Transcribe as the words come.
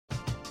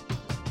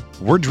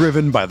We're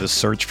driven by the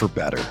search for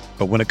better.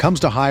 But when it comes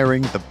to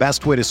hiring, the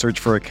best way to search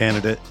for a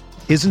candidate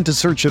isn't to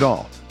search at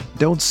all.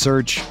 Don't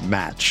search,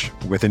 match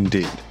with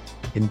Indeed.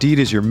 Indeed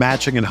is your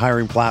matching and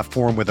hiring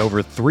platform with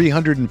over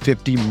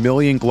 350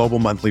 million global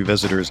monthly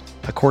visitors,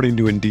 according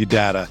to Indeed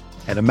data,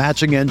 and a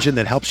matching engine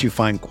that helps you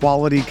find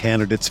quality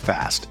candidates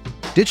fast.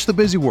 Ditch the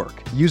busy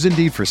work. Use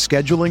Indeed for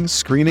scheduling,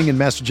 screening, and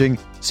messaging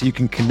so you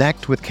can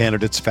connect with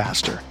candidates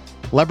faster.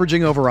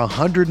 Leveraging over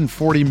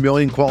 140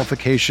 million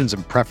qualifications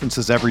and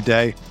preferences every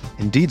day,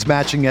 Indeed's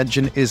matching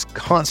engine is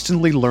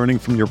constantly learning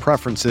from your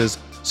preferences,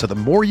 so the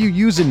more you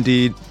use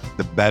Indeed,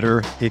 the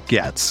better it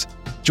gets.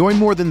 Join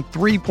more than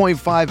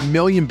 3.5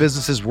 million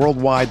businesses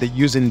worldwide that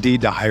use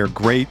Indeed to hire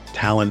great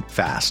talent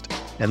fast.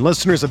 And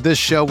listeners of this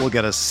show will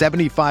get a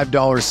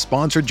 $75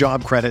 sponsored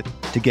job credit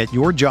to get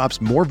your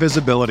jobs more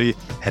visibility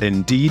at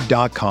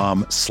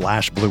Indeed.com/Blue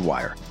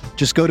Wire.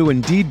 Just go to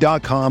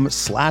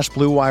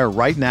Indeed.com/Blue Wire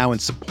right now and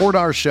support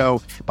our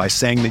show by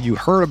saying that you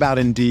heard about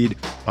Indeed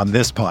on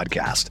this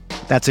podcast.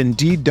 That's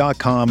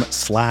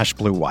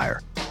Indeed.com/Blue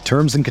Wire.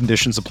 Terms and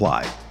conditions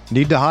apply.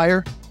 Need to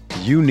hire?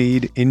 You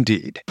need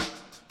Indeed.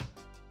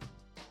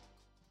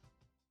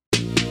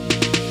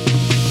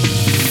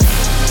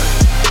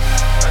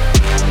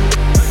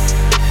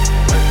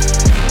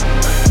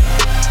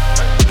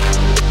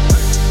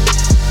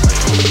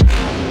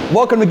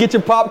 Welcome to Get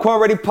Your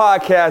Popcorn Ready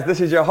podcast. This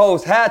is your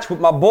host, Hatch,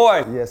 with my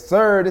boy. Yes,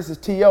 sir. This is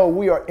T.O.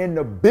 We are in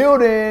the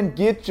building.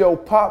 Get your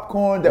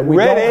popcorn that we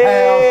Ready. don't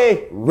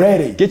have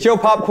ready. Get your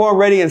popcorn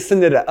ready and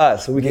send it to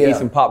us so we can eat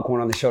some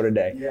popcorn on the show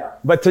today. Yeah.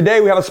 But today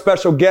we have a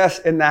special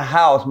guest in the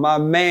house. My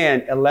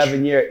man,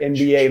 11-year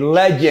NBA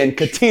legend,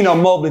 Cuttino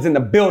Mobley's in the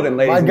building,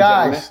 ladies and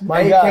gentlemen.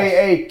 My guys.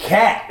 AKA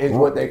Cat is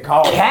what they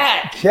call him.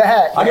 Cat.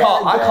 Cat. I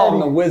call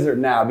him the wizard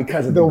now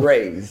because of the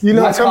grades. You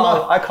know what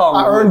I call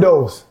him I earned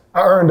those. You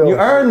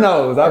earned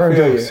those. I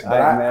feel you.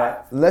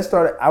 Let's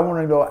start. I want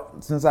to know,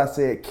 since I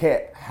said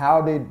Cat,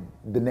 how did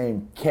the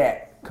name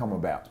Cat come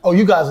about? Oh,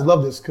 you guys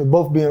love this because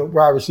both being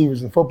wide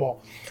receivers in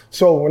football.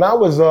 So when I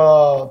was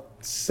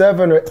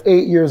 7 or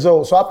 8 years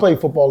old, so I played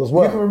football as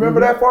well. You can remember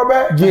that far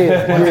back?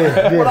 Yeah.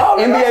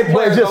 NBA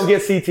players don't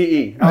get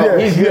CTE. Yeah,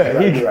 He's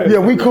good. Yeah,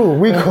 we cool.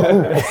 We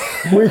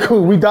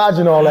cool. We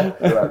dodging all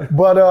that. Right.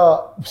 But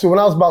so when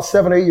I was about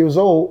 7 or 8 years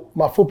old,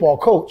 my football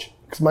coach,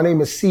 because my name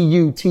is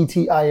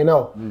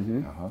Cuttino.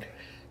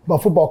 My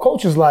football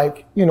coach is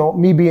like,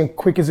 me being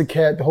quick as a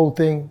cat, the whole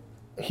thing.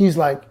 He's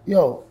like,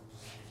 yo,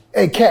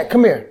 hey, Cat,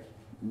 come here.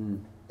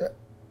 And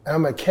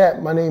I'm like,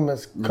 Cat, my name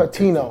is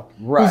Cuttino.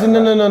 Right, he said,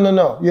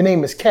 no. Your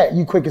name is Cat.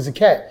 You quick as a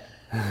cat.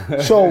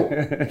 So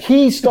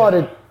he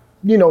started,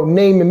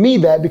 naming me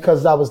that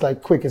because I was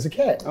like quick as a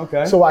cat.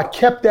 Okay. So I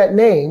kept that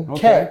name,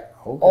 Cat,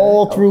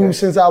 all through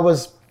since I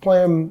was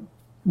playing,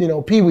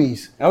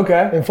 peewees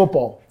in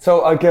football.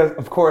 So I guess,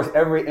 of course,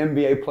 every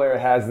NBA player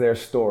has their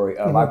story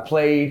of I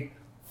played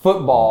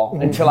football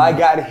until I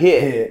got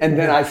hit, and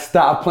then I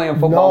stopped playing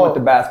football with the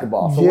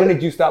basketball. So when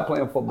did you stop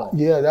playing football?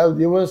 Yeah,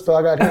 it was till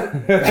I got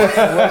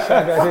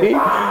hit.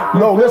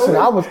 No, listen,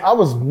 I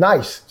was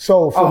nice.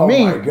 So for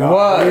me,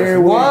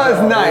 was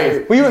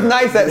nice. Well, you was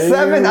nice at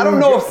 7. I don't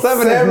know if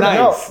 7 is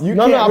nice.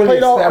 No,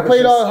 I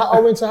played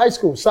all into high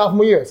school,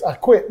 sophomore years. I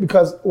quit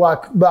because I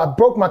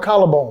broke my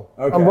collarbone.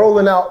 Okay. I'm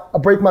rolling out, I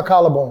break my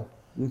collarbone.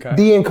 Okay.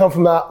 D end come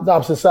from the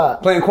opposite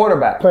side. Playing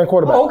quarterback.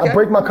 Oh, okay. I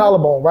break my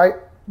collarbone, right?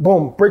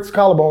 Boom, breaks the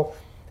collarbone.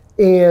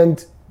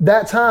 And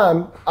that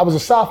time, I was a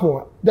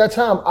sophomore. That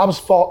time, I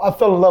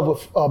fell in love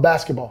with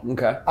basketball.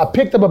 Okay. I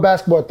picked up a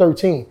basketball at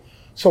 13.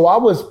 So I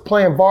was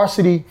playing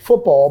varsity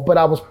football, but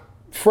I was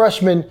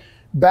freshman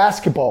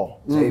basketball.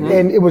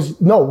 And it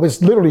was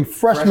literally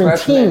freshman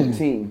team.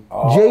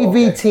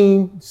 JV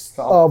team,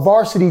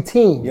 varsity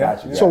team.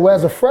 So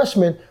as a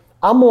freshman,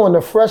 I'm on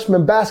the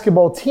freshman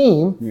basketball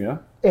team. Yeah.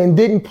 And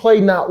didn't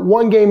play not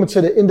one game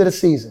until the end of the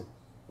season.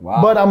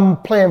 Wow. But I'm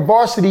playing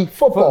varsity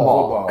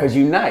football. Because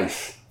you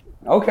nice.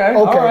 Okay.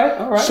 All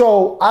right.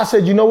 So I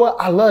said, you know what?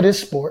 I love this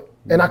sport.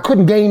 And I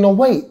couldn't gain no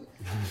weight.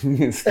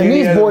 And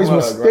these boys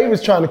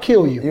was trying to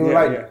kill you. You were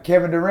like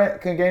Kevin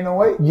Durant, couldn't gain no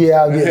weight?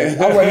 Yeah. I wasn't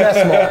that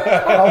small.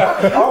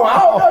 I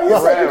don't know. You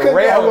said you couldn't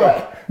gain no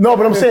weight. No,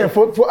 but I'm saying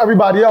for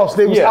everybody else,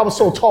 I was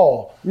so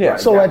tall. Yeah.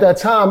 So at that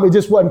time, it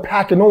just wasn't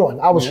packing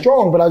on. I was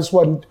strong, but I just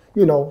wasn't,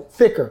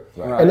 thicker.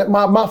 Right. And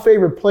my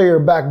favorite player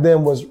back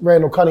then was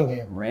Randall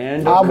Cunningham.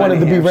 I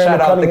wanted to be Randall Cunningham.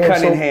 Shout out to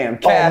Cunningham.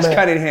 Cash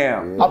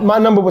Cunningham. My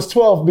number was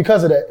 12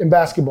 because of that in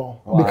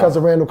basketball, because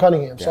of Randall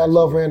Cunningham. So I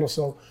love Randall.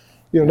 So,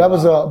 that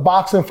was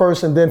boxing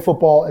first and then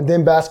football and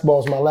then basketball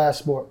was my last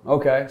sport.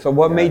 Okay. So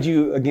what made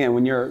you, again,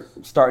 when you're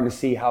starting to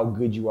see how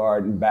good you are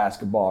in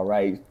basketball,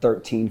 right?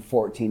 13,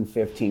 14,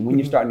 15, when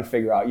you're starting to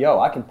figure out,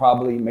 I can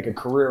probably make a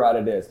career out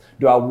of this.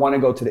 Do I want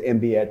to go to the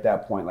NBA at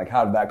that point? Like,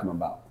 how did that come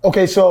about?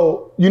 Okay,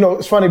 so,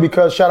 it's funny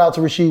because shout out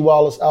to Rasheed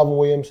Wallace, Alvin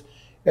Williams,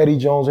 Eddie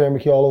Jones, Aaron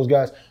McKee, all those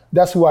guys.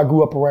 That's who I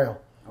grew up around.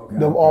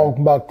 Them all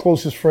my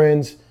closest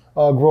friends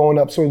growing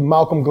up. So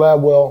Malcolm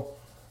Gladwell,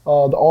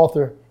 the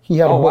author, He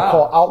had a book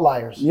called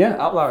Outliers. Yeah,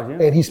 Outliers,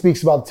 yeah. And he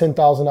speaks about the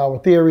 10,000 hour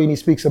theory, and he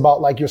speaks about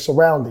like your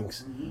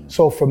surroundings. Mm-hmm.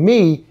 So for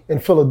me in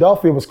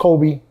Philadelphia, it was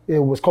Kobe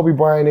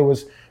Bryant, it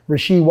was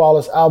Rasheed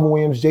Wallace, Alvin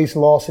Williams,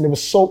 Jason Lawson. It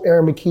was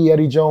Aaron McKee,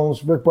 Eddie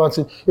Jones, Rick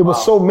Brunson. It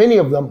was so many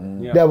of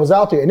them that was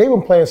out there. And they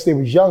were playing since they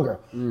was younger.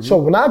 Mm-hmm. So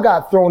when I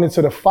got thrown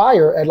into the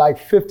fire at like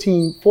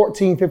 14,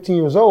 15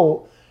 years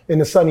old in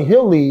the Sunny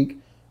Hill League,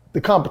 the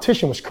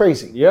competition was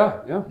crazy.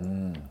 Yeah.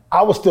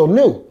 I was still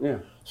new. Yeah.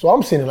 So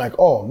I'm sitting like,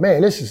 oh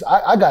man,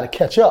 I got to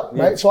catch up,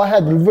 right? So I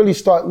had to really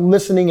start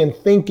listening and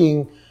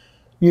thinking,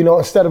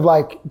 instead of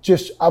like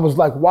I was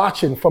like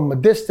watching from a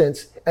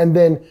distance. And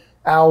then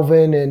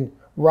Alvin and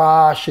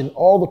Rosh and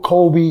all the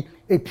Kobe,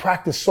 they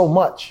practiced so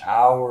much.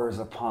 Hours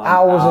upon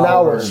hours and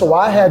hours. So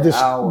I had to,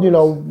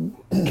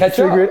 catch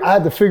up. I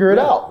had to figure it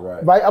out,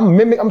 right?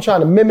 I'm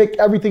trying to mimic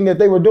everything that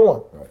they were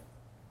doing. Right.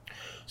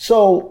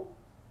 So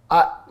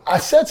I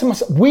said to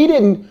myself,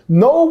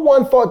 no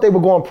one thought they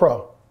were going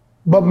pro,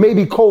 but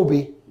maybe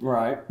Kobe.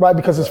 Right,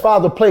 because his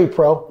father played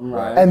pro.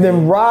 Right. And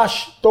then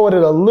Rosh thought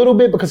it a little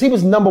bit because he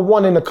was number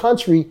one in the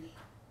country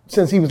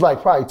since he was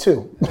like probably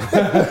 2.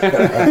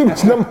 He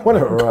was number one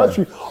in the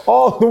country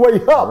all the way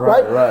up,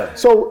 right?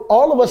 So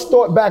all of us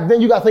thought back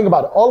then, you got to think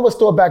about it, all of us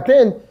thought back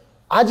then,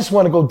 I just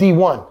want to go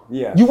D1.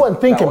 Yeah. You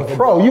wasn't thinking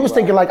pro. You was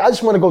thinking like, I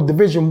just want to go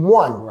Division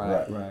 1.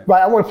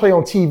 Right. I want to play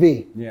on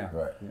TV. Yeah.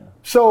 Right. Yeah.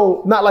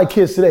 So not like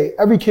kids today.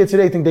 Every kid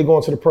today think they're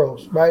going to the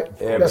pros, right?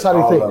 Yeah, that's how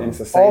they think. It's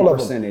the same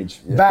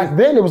percentage. Yeah. Back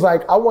then it was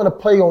like, I want to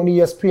play on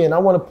ESPN. I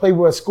want to play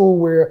with a school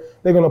where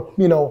they're going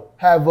to,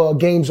 have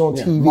games on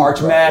TV.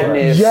 March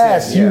Madness.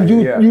 Yes,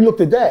 you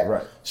looked at that.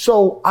 Right.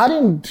 So I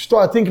didn't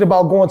start thinking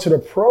about going to the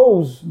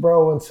pros,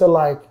 bro, until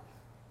like,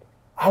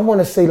 I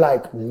want to say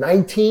like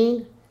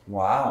 19.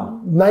 Wow.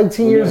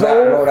 19 years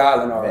old. Rhode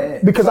Island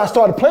already. Because I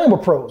started playing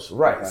with pros.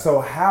 Right. So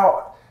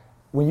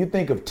when you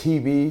think of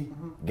TV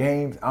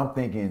games, I'm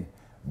thinking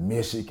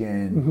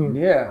Michigan. Mm-hmm.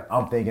 Yeah.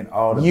 I'm thinking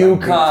all the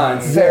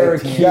UConn,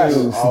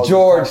 Syracuse,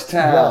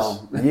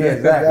 Georgetown. Yes. Yeah,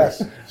 exactly.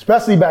 Yes.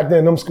 Especially back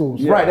then, them schools.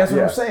 Yeah. Right, that's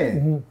what I'm saying.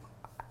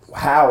 Mm-hmm.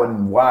 How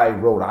and why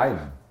Rhode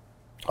Island?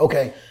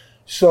 Okay.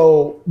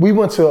 So we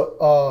went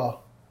to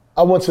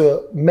I went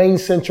to Maine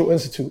Central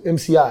Institute,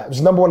 MCI. It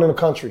was number 1 in the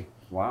country.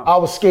 Wow. I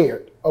was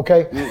scared,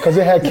 okay? Because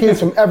it had kids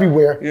from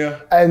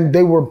everywhere, and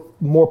they were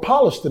more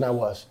polished than I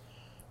was.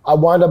 I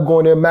wound up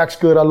going there. Max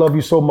Good, I love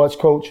you so much,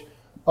 Coach.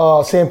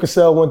 Sam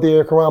Cassell went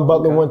there. Karan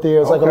Butler went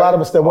there. It's like a lot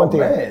of us that went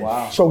there.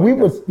 Wow. So we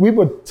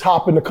were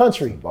top in the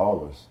country.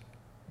 Ballers.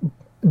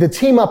 The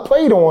team I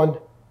played on,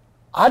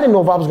 I didn't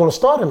know if I was going to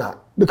start or not.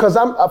 Because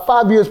I'm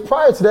 5 years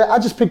prior to that, I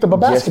just picked up a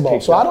basketball.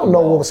 So I don't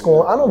know what's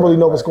going on. I don't really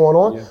know what's going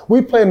on. Yeah.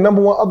 We playing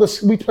number 1,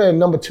 we playing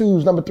number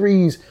 2s, number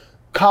 3s,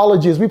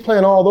 colleges. We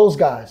playing all those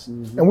guys.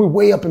 Mm-hmm. And we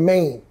way up in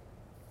Maine.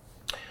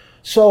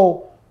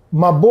 So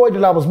my boy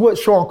that I was with,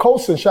 Sean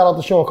Colson, shout out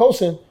to Sean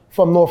Colson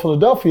from North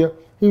Philadelphia,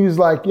 he was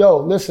like, yo,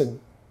 listen,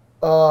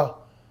 while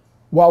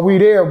we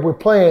there, we're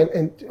playing,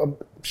 and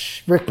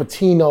Rick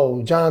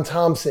Pitino, John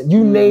Thompson,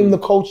 you name the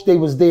coach, they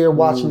was there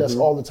watching us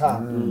all the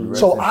time.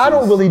 So I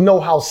don't really know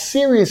how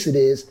serious it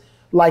is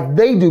like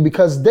they do,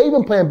 because they've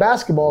been playing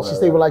basketball since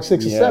they were like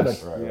 6 or 7.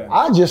 Right.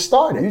 I just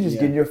started. You just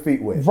getting your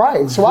feet wet.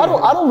 Right, so I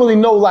don't really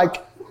know,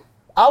 like,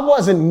 I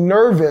wasn't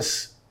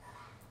nervous.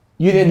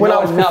 You didn't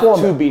know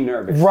enough to be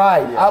nervous.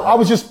 Right. Yeah. I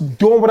was just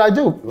doing what I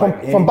do.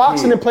 From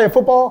boxing and playing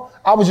football,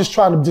 I was just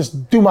trying to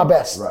just do my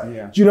best. Right.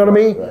 Yeah. Do you know what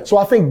I mean? Right. So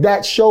I think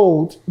that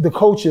showed the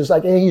coaches,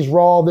 like, hey, he's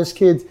raw, this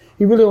kid,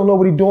 he really don't know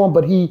what he's doing,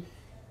 but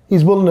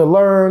he's willing to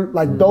learn,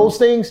 like those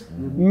things.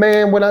 Mm-hmm.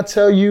 Man, when I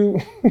tell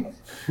you,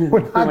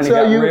 it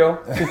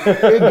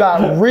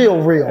got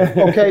real,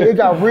 okay? It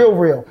got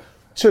real.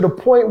 To the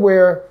point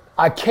where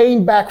I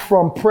came back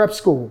from prep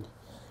school.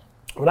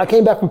 When I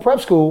came back from prep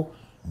school,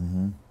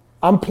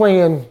 I'm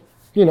playing,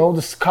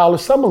 the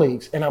college summer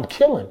leagues, and I'm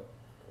killing.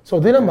 So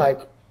then I'm like,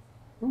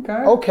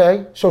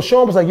 okay. So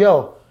Sean was like,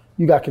 yo,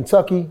 you got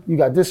Kentucky, you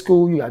got this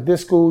school, you got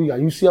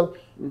UCLA.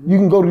 You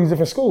can go to these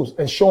different schools.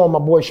 And my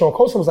boy Sean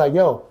Colson was like,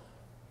 yo,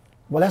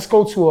 well, let's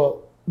go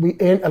to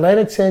in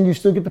Atlanta 10, you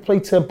still get to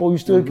play Temple, you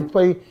still get to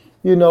play,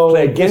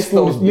 play against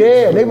those.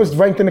 Yeah, they was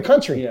ranked in the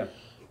country. Yeah.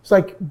 It's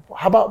like,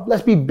 how about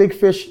let's be big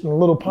fish in a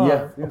little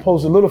pond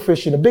opposed to little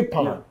fish in a big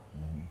pond,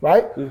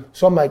 right? Yeah.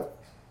 So I'm like,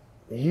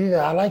 yeah,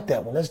 I like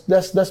that one.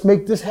 Let's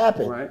make this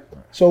happen. Right.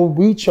 So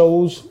we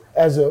chose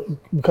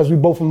because we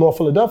both from North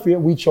Philadelphia,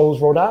 we chose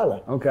Rhode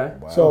Island. Okay.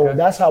 Wow. So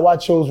that's how I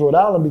chose Rhode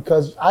Island,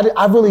 because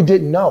I really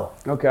didn't know.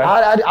 Okay.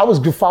 I was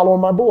following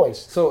my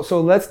boys.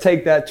 So let's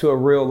take that to a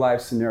real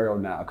life scenario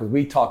now, because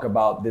we talk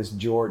about this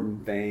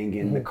Jordan thing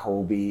and the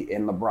Kobe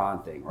and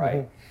LeBron thing, right?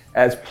 Mm-hmm.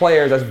 As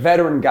players, as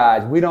veteran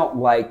guys, we don't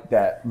like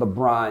that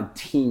LeBron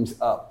teams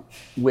up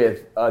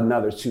with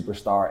another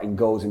superstar and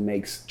goes and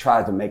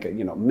tries to make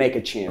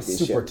a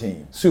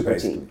championship. Super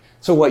team.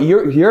 So what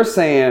you're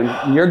saying,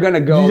 you're gonna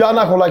go. Y'all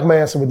not gonna like my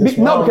answer with this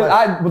one. No,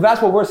 because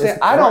that's what we're saying.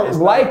 I don't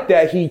like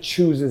that he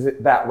chooses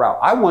that route.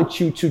 I want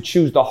you to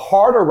choose the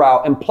harder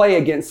route and play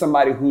against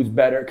somebody who's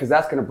better, because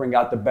that's gonna bring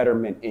out the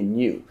betterment in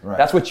you. Right.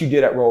 That's what you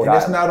did at Rhode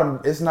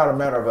Island. It's not a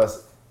matter of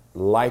us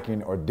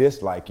liking or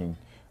disliking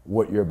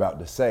what you're about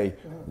to say.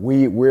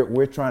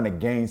 We're trying to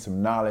gain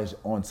some knowledge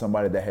on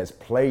somebody that has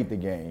played the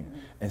game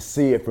and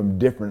see it from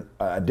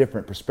a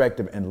different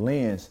perspective and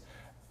lens,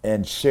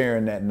 and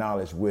sharing that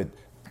knowledge with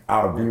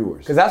our viewers.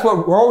 Because that's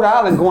what Rhode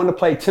Island going to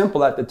play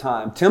Temple at the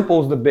time.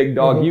 Temple's the big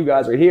dog. You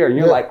guys are here. And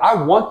you're like,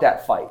 I want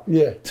that fight.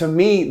 Yeah. To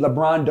me,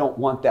 LeBron don't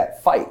want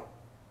that fight.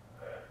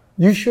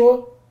 You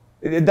sure?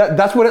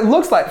 That's what it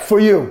looks like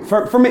for you.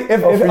 For me,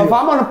 if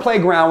I'm on a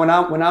playground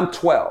when I'm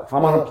 12, if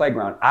I'm on a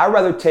playground, I'd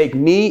rather take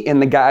me and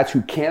the guys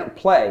who can't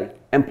play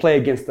and play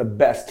against the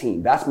best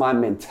team. That's my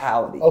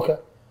mentality. Okay.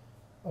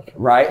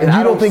 Right? And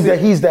you don't think that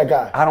he's that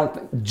guy? I don't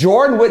think.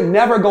 Jordan would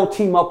never go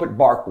team up with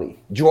Barkley.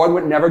 Jordan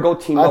would never go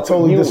team up with I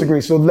totally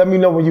disagree. So let me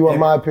know when you want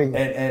my opinion.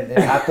 And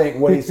I think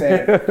what he's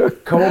saying,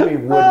 Kobe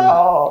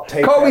wouldn't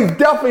take Kobe's that.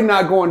 definitely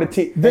not going to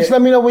team. Just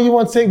let me know when you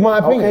want to take my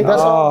opinion. Okay.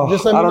 That's all.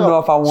 Just let me I don't know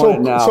if I want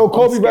it now. So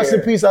Kobe, rest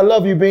in peace. I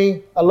love you,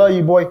 Bean. I love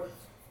you, boy.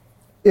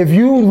 If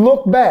you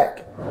look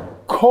back,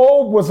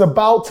 Kobe was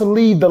about to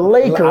leave the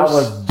Lakers. I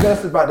was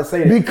just about to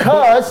say that.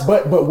 Because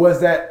but was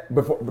that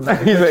before?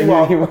 But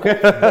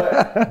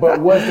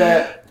was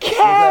that a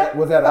tactic?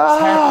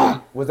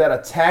 Was that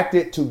a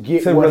tactic to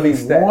get what he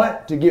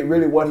to get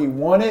really what he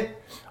wanted,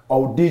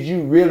 or did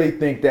you really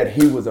think that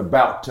he was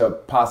about to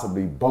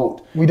possibly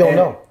bolt? We don't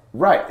know.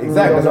 Right,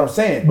 exactly. That's what I'm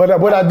saying. But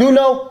what I do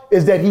know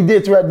is that he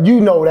did threaten. You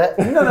know that.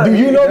 No, do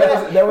you know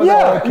that? That was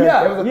Yeah.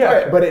 a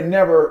threat, but it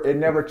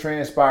never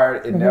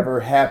transpired. It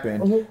never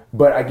happened.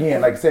 But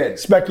again, like I said,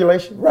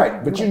 Speculation.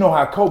 right. But you know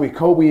how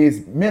Kobe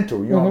is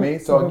mental. You know what I mean?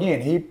 So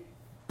again, he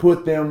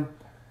put them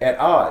at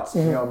odds.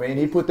 You know what I mean?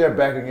 He put their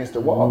back against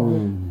the wall.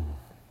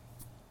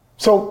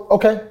 So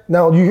okay,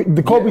 now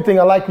the Kobe thing.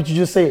 I like what you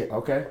just said.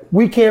 Okay.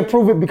 We can't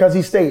prove it because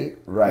he stayed.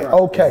 Right.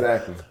 Okay.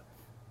 Exactly.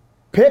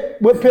 Pip,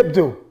 what Pip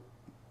do?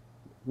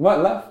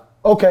 What left?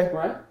 Okay.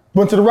 Right.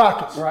 Went to the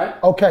Rockets. Right.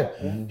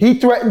 Okay. He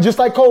threatened just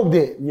like Kobe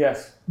did.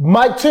 Yes.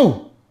 Mike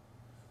too.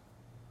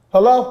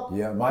 Hello?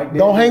 Yeah, Mike did.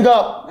 Don't hang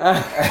up.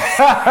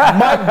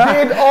 Mike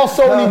did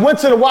also, and he went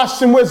to the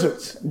Washington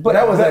Wizards. But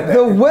that was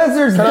the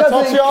Wizards Can I talk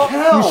doesn't to y'all?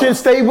 count. You should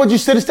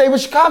have stayed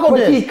with Chicago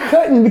But then. he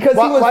couldn't because he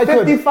was Why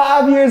couldn't?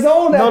 55 years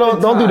old at the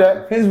time. Don't do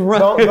that. His run.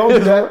 Don't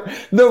do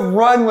that. The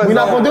run was We're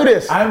not going to do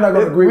this. I'm not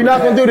going to agree We're with not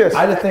that. going to do this.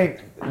 I just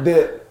think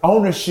the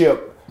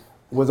ownership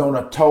was on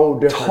a total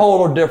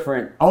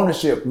different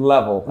ownership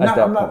level at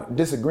that I'm not point.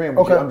 disagreeing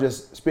with you. I'm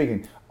just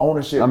speaking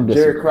ownership. Jerry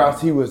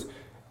disagreeing.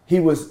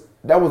 Krause,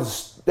 that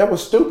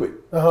was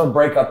stupid To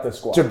break up the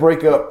squad. to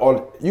break up.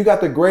 You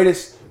got the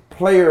greatest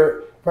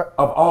player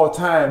of all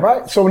time.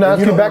 Right. So now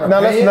let's get back. Now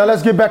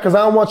let's get back because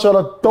I don't want y'all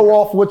to throw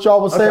off what y'all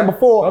was saying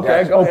before.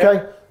 Okay, go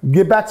ahead.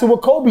 Get back to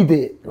what Kobe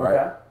did.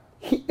 Right.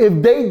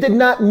 If they did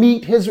not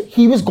meet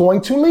he was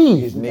going to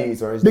leave. His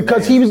knees or his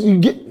because demands.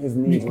 His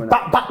knees were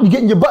you're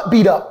getting your butt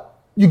beat up.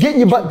 You're getting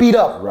your butt beat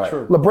up. Right.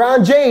 True.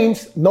 LeBron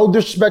James, no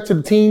disrespect to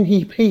the team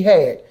he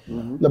had.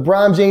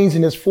 LeBron James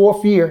in his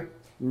fourth year,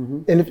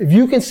 and if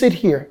you can sit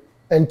here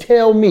and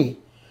tell me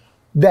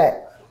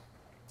that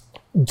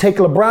take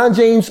LeBron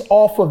James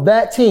off of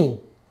that team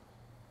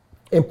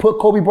and put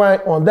Kobe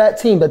Bryant on that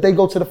team, that they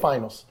go to the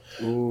finals.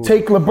 Ooh.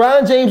 Take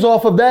LeBron James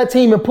off of that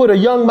team and put a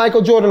young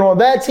Michael Jordan on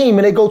that team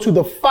and they go to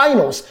the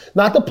finals,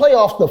 not the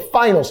playoffs, the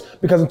finals.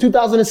 Because in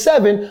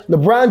 2007,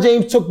 LeBron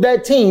James took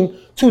that team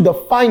to the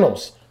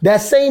finals. That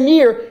same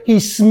year, he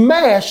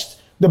smashed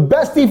the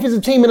best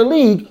defensive team in the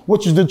league,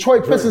 which is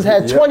Detroit Pistons,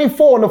 had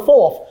 24 in the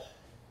fourth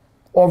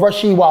on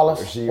Rasheed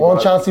Wallace, on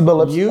Chauncey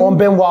Billups, on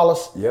Ben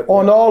Wallace,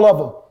 on all of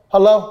them.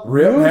 Hello?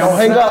 Don't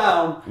hang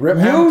up.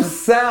 You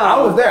sound.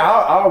 I was there.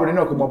 I already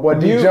know because my boy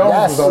D.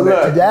 Jones was on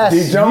that. Yes.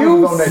 D.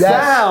 Jones was on that.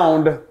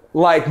 Sound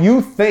like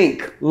you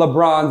think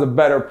LeBron's a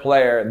better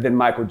player than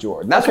Michael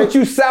Jordan. That's what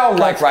you sound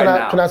like right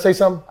now. Can I say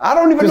something? I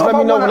don't even know if I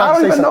want to. I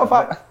don't even know if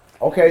I.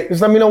 Okay.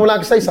 Just let me know when I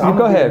can say something.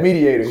 Go ahead.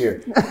 Mediator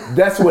here.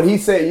 That's what he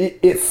said.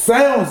 It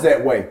sounds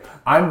that way.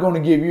 I'm going to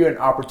give you an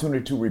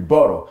opportunity to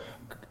rebuttal.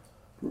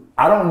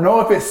 I don't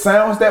know if it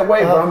sounds that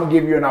way, but I'm going to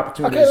give you an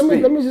opportunity to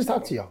speak. Let me just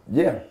talk to y'all.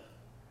 Yeah.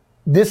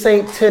 This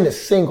ain't tennis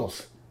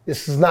singles.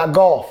 This is not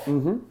golf.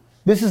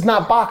 This is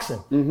not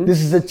boxing.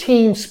 This is a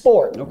team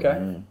sport.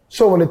 Okay.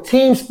 So in a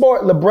team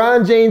sport,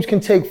 LeBron James can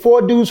take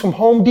 4 dudes from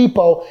Home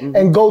Depot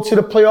and go to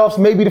the playoffs,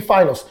 maybe the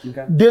finals.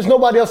 Okay. There's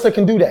nobody else that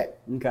can do that.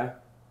 Okay.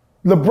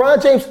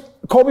 LeBron James,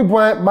 Kobe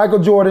Bryant, Michael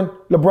Jordan,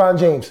 LeBron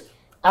James.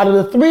 Out of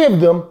the 3 of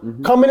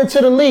them coming into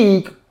the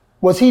league,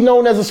 was he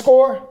known as a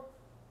scorer?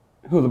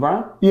 Who,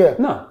 LeBron? Yeah.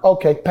 No.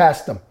 Okay,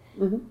 past them.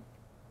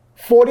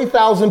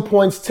 40,000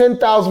 points,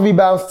 10,000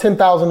 rebounds,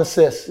 10,000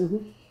 assists.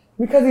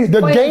 Because he's The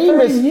played game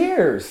 30 is-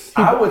 years.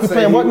 I would say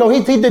Playing what? No,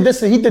 he did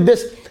this. He did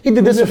this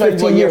for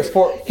 15 years.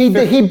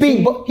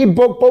 He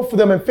broke both of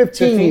them in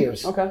 15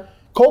 years. Okay.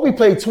 Kobe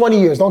played 20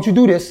 years. Don't you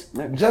do this?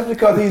 Just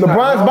because he's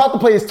LeBron's about to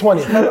play his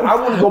 20. I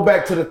want to go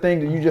back to the thing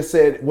that you just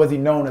said. Was he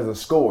known as a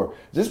scorer?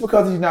 Just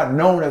because he's not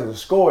known as a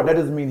scorer, that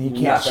doesn't mean he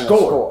can't Not gonna score.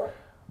 score.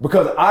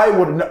 Because I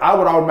would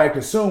automatically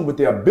assume with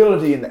the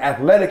ability and the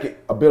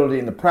athletic ability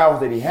and the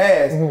prowess that he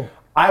has,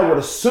 I would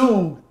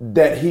assume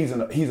that he's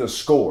a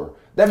scorer.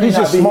 That may He's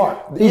not just be, smart.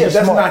 Yeah, He's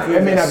that's smart. not.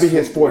 That may not be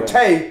his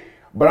forte,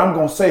 but I'm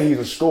gonna say he's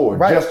a scorer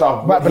just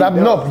off. Right,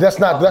 but that's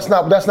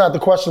not the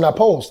question I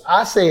posed.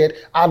 I said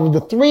out of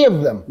the three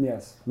of them,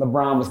 Yes,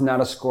 LeBron was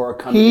not a scorer.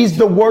 he's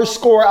the worst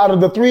scorer out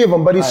of the three of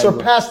them, but he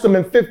surpassed them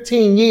in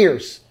 15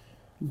 years.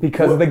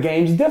 Because the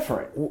game's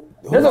different.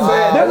 There's a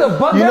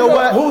bunch. You know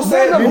what? Who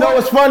said? You know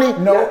what's funny?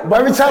 No.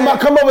 Every time I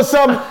come up with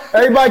something,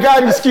 everybody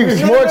got an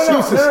excuse. More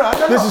excuses.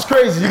 This is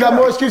crazy. You got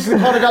more excuses than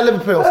Carter got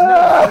liver pills.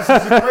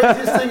 This is the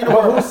craziest thing in the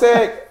world.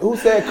 Who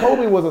said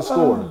Kobe was a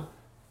scorer?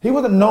 He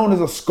wasn't known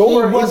as a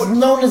scorer. He was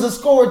known as a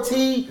scorer,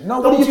 T. No,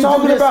 what are you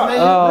talking about?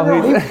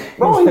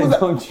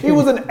 He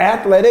was an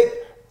athletic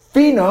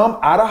phenom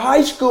out of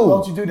high school.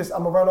 Don't you do this.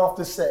 I'm going to run off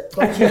this set.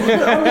 Don't you do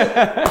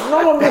that.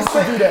 No, I'm just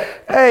saying. Do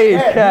that. Hey,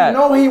 Cat.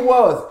 No, he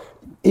was.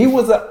 He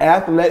was an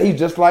athlete. He's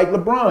just like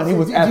LeBron. He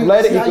was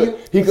athletic.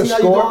 He could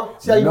score.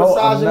 See how you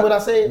massaging what I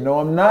said? No,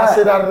 I'm not. I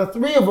said out of the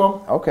three of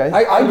them. Okay.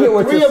 I get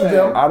what you're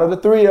saying. Out of the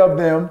three of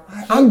them.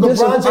 I'm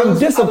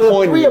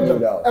disappointed in you,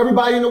 them. though.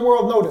 Everybody in the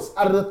world noticed.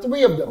 Out of the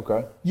three of them,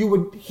 Okay.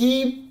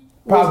 He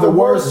Probably was the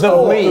worst. The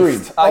scorer.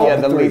 least.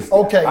 The least.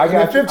 Okay. I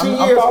got in 15 you.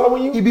 I'm years,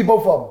 following you. he beat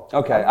both of them.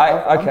 Okay.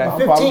 I'm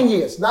 15 following.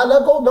 years. Now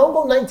don't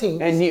go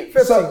 19. And you-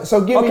 15.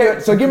 So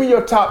give me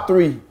your top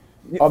three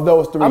of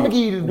those three. I'ma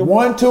give you the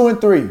 1, 2, and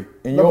 3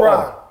 in your LeBron.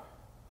 order.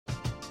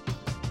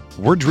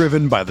 We're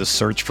driven by the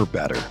search for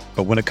better.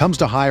 But when it comes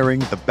to hiring,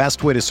 the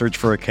best way to search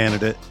for a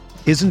candidate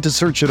isn't to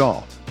search at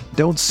all.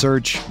 Don't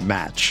search,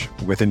 match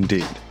with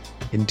Indeed.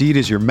 Indeed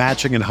is your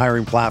matching and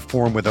hiring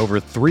platform with over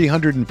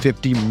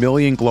 350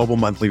 million global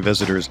monthly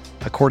visitors,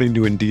 according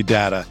to Indeed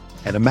data,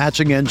 and a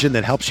matching engine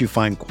that helps you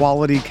find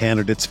quality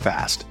candidates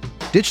fast.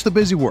 Ditch the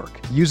busy work.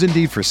 Use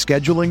Indeed for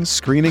scheduling,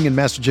 screening, and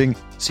messaging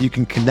so you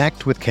can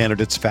connect with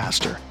candidates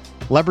faster.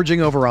 Leveraging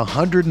over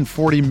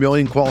 140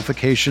 million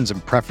qualifications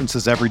and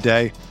preferences every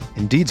day,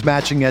 Indeed's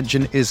matching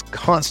engine is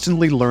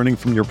constantly learning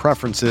from your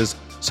preferences,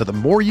 so the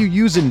more you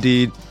use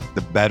Indeed,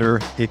 the better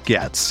it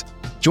gets.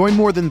 Join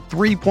more than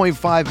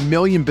 3.5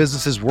 million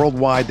businesses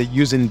worldwide that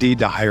use Indeed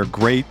to hire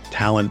great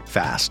talent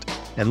fast.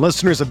 And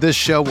listeners of this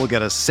show will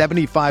get a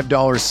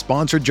 $75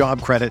 sponsored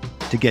job credit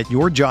to get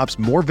your jobs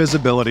more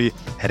visibility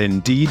at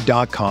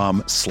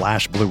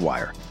Indeed.com/Blue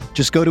Wire.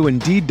 Just go to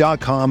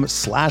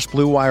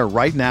Indeed.com/Blue Wire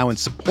right now and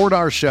support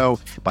our show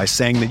by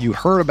saying that you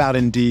heard about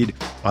Indeed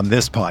on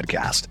this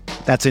podcast.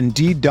 That's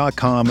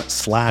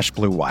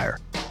Indeed.com/Blue Wire.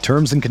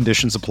 Terms and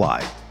conditions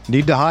apply.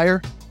 Need to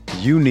hire?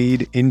 You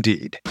need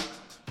Indeed.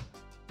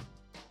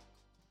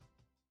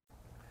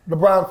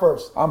 LeBron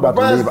first. I'm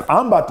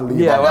about to leave.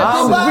 Yeah,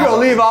 we're going to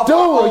leave off the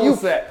whole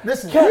set.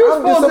 Listen,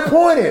 I'm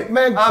disappointed.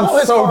 Man, I'm pull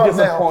his so card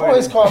disappointed. now. Pull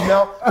his card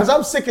now, because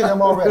I'm sick of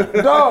him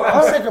already. Dog,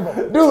 I'm sick of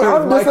him. Dude,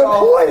 I'm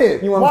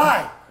disappointed.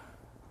 Why?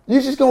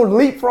 You just gonna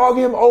leapfrog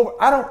him over?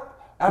 I don't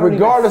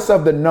regardless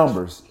of the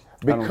numbers,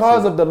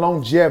 because of the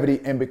longevity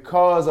and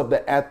because of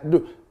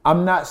the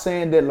I'm not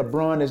saying that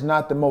LeBron is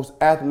not the most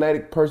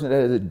athletic person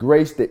that has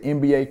graced the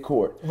NBA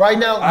court. Right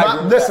now,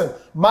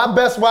 my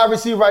best wide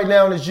receiver right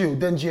now is you,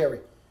 then Jerry.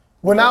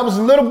 When I was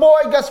a little boy,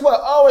 guess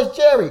what? Oh, it's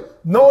Jerry.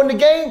 Knowing the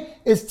game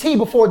is T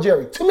before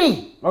Jerry, to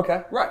me.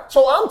 Okay, right.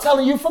 So I'm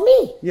telling you, for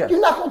me, Yes.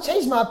 you're not going to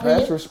change my opinion.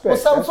 That's respect. For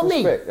something That's for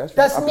me. respect.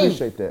 That's I me.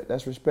 appreciate that.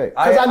 That's respect.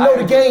 Because I know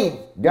the game.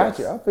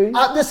 Gotcha. I feel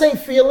you. This ain't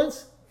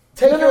feelings.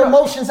 Take your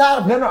emotions out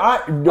of it.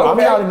 I'm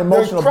not an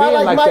emotional cry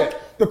being like like Mike,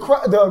 that. the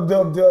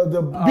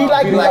be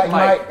like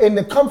Mike, and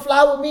the come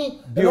fly with me,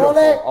 Beautiful, and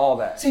all that. all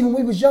that. See, when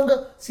we was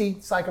younger,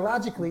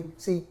 psychologically,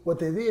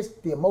 what it is,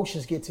 the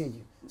emotions get to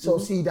you. So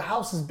the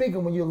house is bigger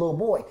when you're a little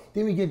boy.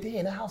 Then we get there,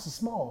 and the house is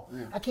small.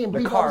 Yeah. I can't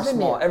believe I was in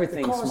small, there.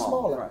 everything's the car is small.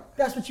 smaller. Right.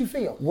 That's what you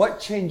feel. What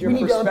changed your We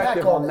need to unpack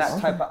perspective all on this.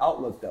 that type of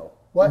outlook, though?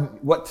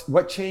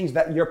 What changed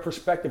your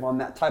perspective on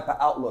that type of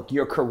outlook?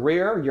 Your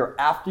career,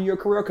 after your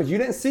career? Because you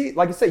didn't see,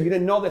 like you said, you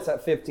didn't know this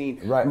at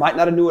 15. Right. Might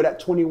not have knew it at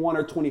 21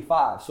 or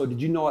 25. So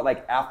did you know it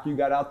like after you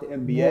got out the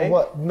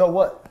NBA? Know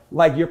what?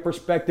 Like your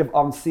perspective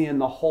on seeing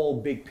the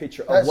whole big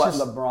picture of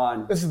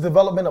LeBron. This is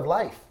development of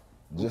life.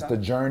 Just the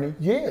journey.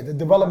 Yeah, the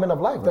development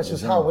of life. That's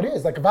just how it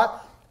is. Like if I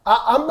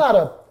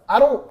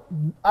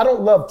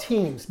don't love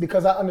teams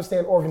because I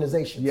understand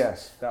organizations.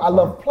 Yes. I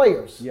love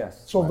players.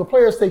 Yes. So if the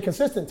players stay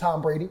consistent,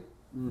 Tom Brady,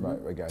 Right,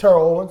 I got you.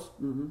 Terrell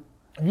Owens,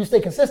 if you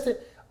stay consistent,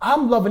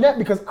 I'm loving that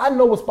because I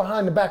know what's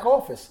behind the back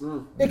office.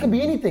 It could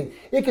be anything.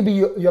 It could be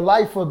your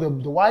life for the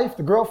wife,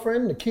 the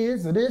girlfriend, the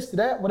kids, the this, the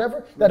that,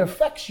 whatever, that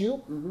affects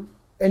you,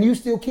 and you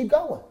still keep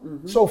going.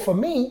 So for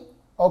me,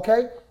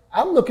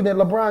 I'm looking at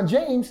LeBron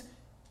James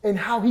and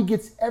how he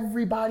gets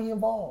everybody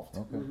involved.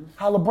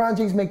 How LeBron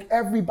James make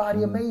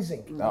everybody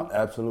amazing. No,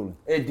 absolutely.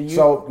 It's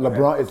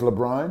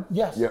LeBron?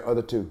 Yes. Your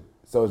other two.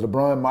 So is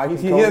LeBron, Mike, and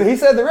Kobe? He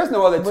said there is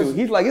no other two.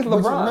 He's like, it's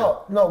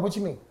LeBron. No, what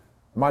you mean?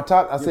 My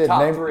top, I said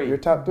top name three. your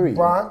top three.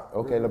 LeBron.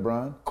 Okay,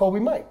 LeBron. Kobe,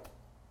 Mike.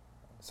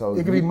 So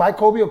It could be Mike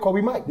Kobe or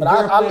Kobe Mike. Did you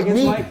ever play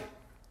against Mike?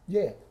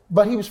 Yeah,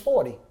 but he was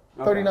 40,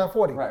 39,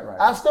 40. Right.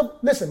 I still,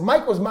 listen,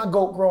 Mike was my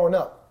GOAT growing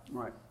up.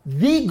 Right.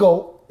 The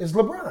GOAT is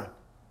LeBron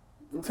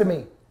to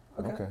me.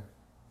 Okay.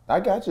 I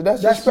got you.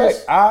 That's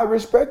respect. I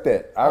respect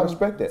that. I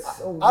respect that.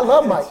 I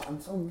love Mike. I'm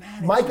so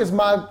mad. Mike is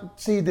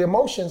the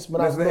emotions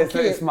when I was a little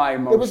kid. It's my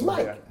emotions. It was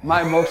Mike. Yeah.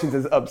 My emotions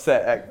is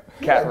upset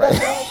at Cat right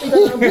now.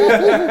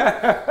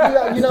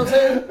 You know what I'm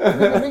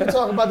saying? We can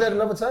talk about that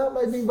another time,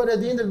 maybe, but at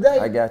the end of the day,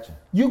 I got you.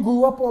 You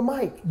grew up on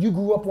Mike. You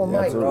grew up on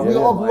Mike. Absolutely. We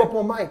all grew Mike. up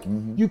on Mike.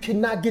 You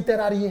cannot get that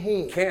out of your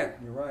head. Can't.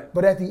 You're right.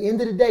 But at the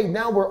end of the day,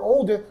 now we're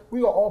older,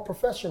 we are all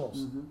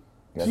professionals.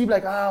 So you be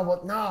like,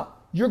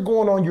 you're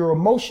going on your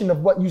emotion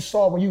of what you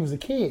saw when you was a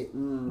kid.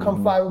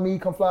 Come fly with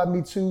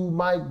me too,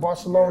 Mike,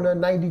 Barcelona,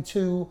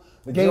 92,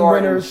 The game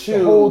Jordan winners, shoes,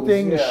 the whole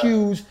thing, the yeah.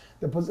 shoes,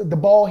 the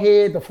ball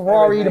head, the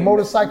Ferrari, Everything. the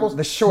motorcycles.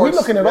 The shorts, We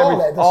looking at all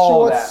that. The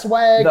all shorts, that.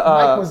 swag,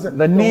 Mike was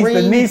The knee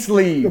ring,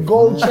 sleeve. the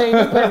gold chain,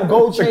 he's playing with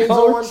gold chains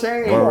gold on.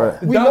 chain. Come on.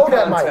 Right. We Dunk know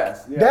that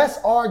contest, Mike. yeah. That's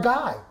our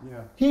guy.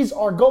 Yeah. He's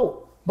our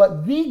GOAT.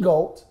 But the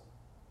GOAT,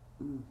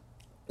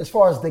 as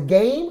far as the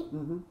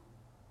game,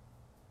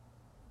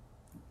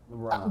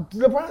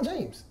 LeBron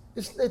James.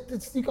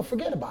 It's you can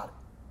forget about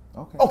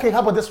it. Okay, how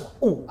about this one?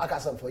 Ooh, I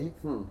got something for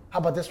you. How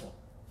about this one?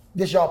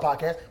 This y'all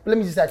podcast. But let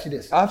me just ask you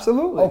this.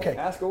 Absolutely. Okay.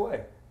 Ask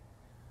away.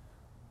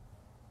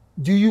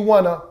 Do you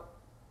want to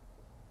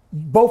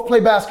both play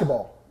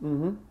basketball?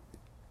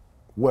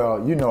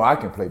 Well, you know I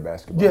can play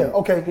basketball. Yeah,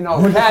 okay. You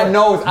know, Cat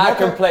knows I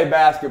can play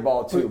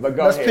basketball too, but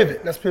go Let's ahead.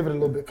 pivot. Let's pivot a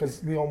little bit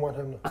because we don't want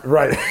him to.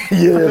 Right.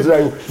 Yeah,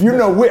 exactly. You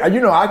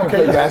know I can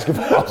play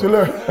basketball. So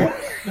look,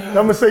 I'm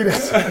gonna say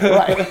this.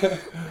 Right.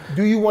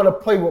 Do you want to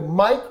play with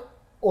Mike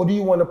or do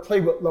you want to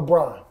play with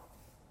LeBron?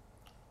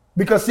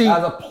 Because see,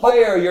 As a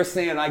player, you're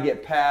saying I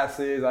get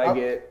passes, I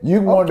get.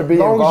 You want to be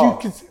long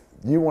involved. as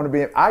You want to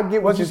be. I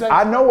get what What'd you say?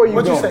 I know where you're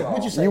What'd going. you say?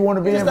 What'd you say? You want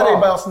to be Just involved. let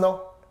everybody else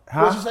know. Huh?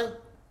 What'd you say?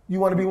 You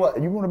want to be what?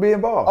 You want to be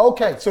involved.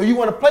 Okay, so you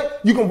want to play.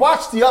 You can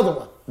watch the other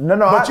one. No,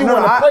 But you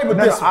want to play with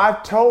this one. I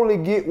totally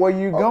get where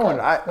you're going.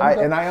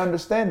 Okay. And I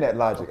understand that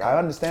logic. I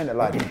understand that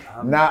logic.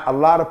 Not a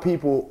lot of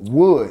people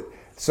would.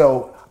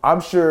 So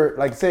I'm sure,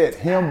 like I said,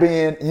 him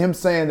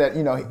saying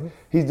that,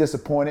 he's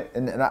disappointed.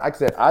 And like I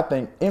said, I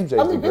think MJ.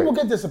 I mean, people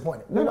get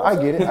disappointed. You know I what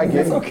I'm get saying? it. I get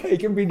It's it. okay. It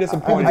can be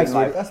disappointing I in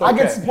life. get it. That's okay. I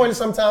get disappointed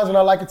sometimes when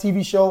I like a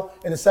TV show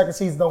and the second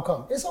season don't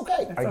come. It's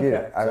okay. I get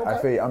it. I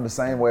okay. feel you. I'm the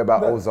same way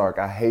about Ozark.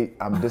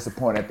 I'm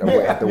disappointed You know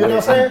what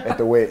I'm saying? at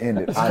the way it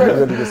ended. It's I'm crazy.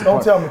 really disappointed.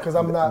 Don't tell me because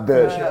I'm not.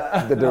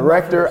 The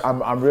director,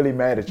 I'm really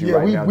mad at you Yeah,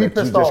 right we now. we that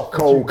you pissed just off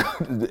cold.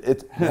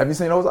 Have you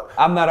seen Ozark?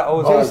 I'm not an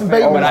Ozark Jason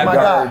fan, Bateman but is I've my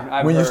heard. guy.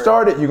 I've When you heard.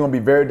 start it, you're gonna be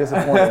very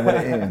disappointed when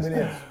it ends. It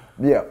is.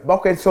 Yeah.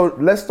 Okay. So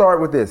let's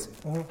start with this.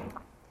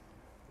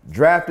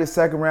 Drafted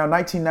second round,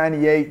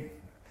 1998,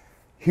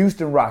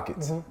 Houston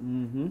Rockets.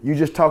 You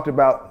just talked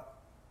about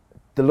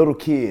the little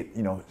kid.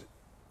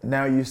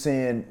 Now you're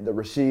seeing the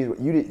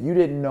Rasheed. You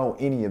didn't know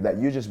any of that.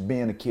 You're just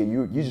being a kid.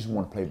 You just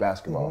want to play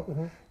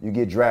basketball. You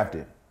get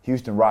drafted,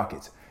 Houston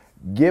Rockets.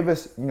 Give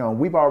us.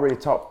 We've already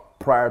talked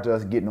prior to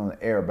us getting on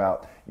the air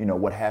about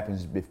what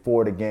happens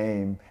before the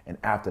game and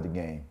after the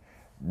game.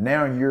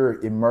 Now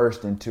you're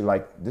immersed into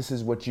this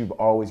is what you've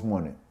always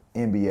wanted,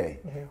 NBA.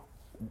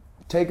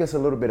 Take us a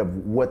little bit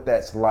of what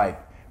that's like.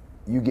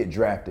 You get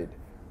drafted,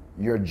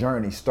 your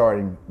journey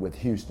starting with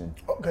Houston.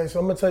 Okay, so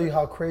I'm gonna tell you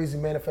how crazy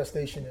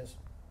manifestation is.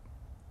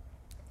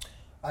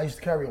 I used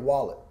to carry a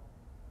wallet.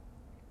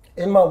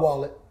 In my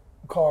wallet,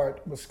 card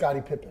was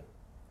Scottie Pippen.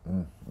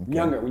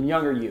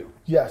 Younger you.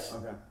 Yes.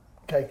 Okay.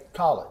 Okay,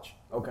 college.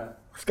 Okay.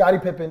 Scottie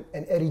Pippen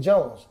and Eddie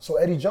Jones. So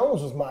Eddie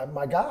Jones was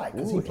my guy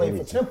because he played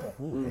for Eddie. Temple.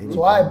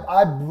 So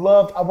I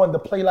wanted to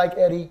play like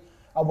Eddie.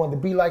 I wanted to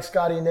be like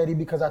Scottie and Eddie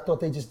because I thought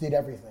they just did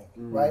everything,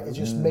 right? It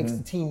just makes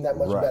the team that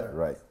much better.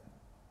 Right.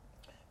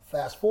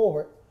 Fast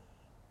forward,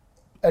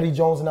 Eddie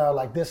Jones and I are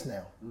like this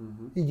now.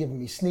 He giving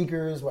me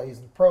sneakers while he's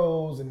in the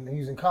pros, and he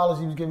was in college.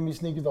 He was giving me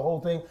sneakers, the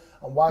whole thing.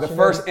 I'm watching The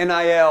first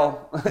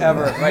NIL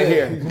ever, right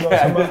here. You know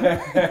what I'm talking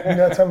about? You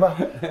know what I'm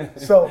talking about?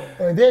 So,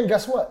 and then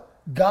guess what?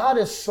 God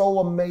is so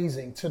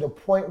amazing to the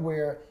point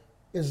where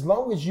as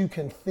long as you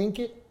can think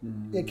it,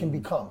 it can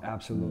become.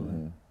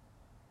 Absolutely.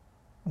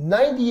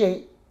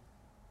 98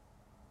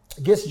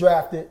 gets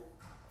drafted.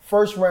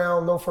 First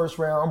round, no first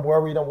round. I'm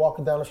worried. I'm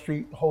walking down the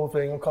street, the whole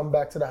thing. I'm coming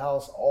back to the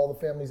house. All the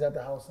family's at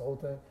the house, the whole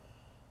thing.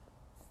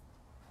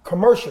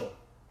 Commercial.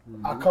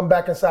 I come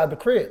back inside the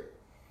crib.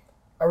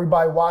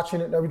 Everybody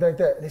watching it and everything like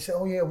that. And they say,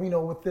 oh yeah, we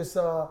know with this,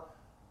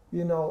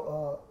 during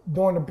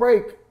the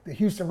break, the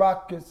Houston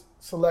Rockets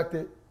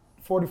selected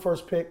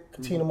 41st pick,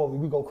 Katina Mobley.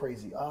 We go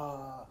crazy.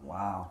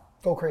 Wow.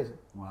 Go crazy.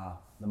 Wow.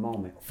 The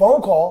moment.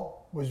 Phone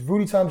call was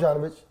Rudy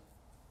Tomjanovich,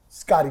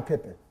 Scottie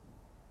Pippen.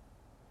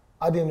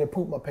 I didn't even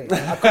poop my pants.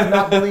 I could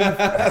not believe.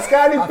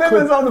 Scottie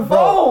Pippen's on the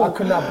phone. I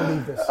could not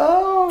believe this.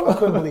 I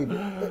couldn't believe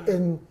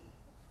it.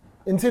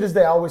 And to this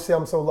day, I always say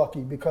I'm so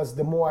lucky because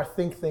the more I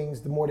think things,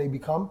 the more they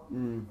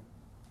become.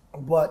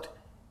 But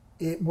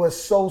it was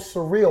so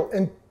surreal.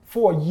 And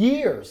for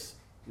years,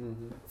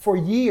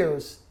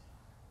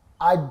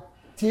 I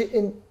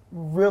didn't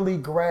really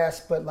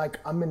grasp, but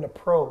I'm in the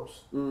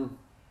pros.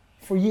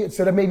 For years,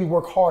 so that made me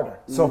work harder.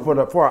 So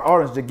for our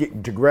audience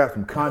to grab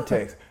some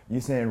context, you're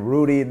saying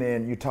Rudy, and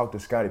then you talk to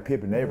Scottie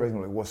Pippen. Everybody's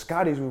like, well,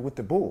 Scotty's with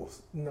the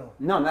Bulls. No,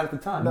 not at the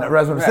time. No,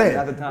 that's what I'm saying.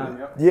 Not at the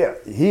time. Yeah,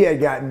 he had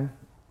gotten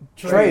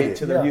traded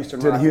to the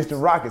Houston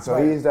Rockets. So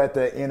he's at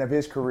the end of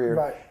his career.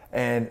 Right.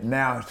 And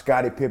now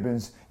Scottie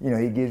Pippen's,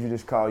 he gives you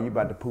this call, you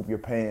about to poop your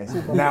pants.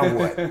 Now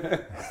what?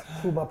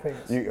 Poop my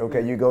pants.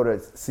 You go to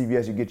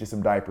CVS, you get you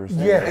some diapers.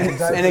 Yeah.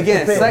 And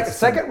again,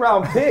 second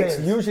round picks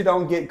usually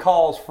don't get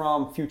calls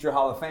from future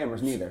Hall of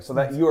Famers neither. So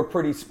that you're a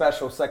pretty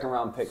special second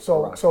round pick.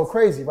 So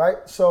crazy, right?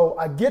 So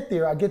I get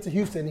to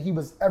Houston, and he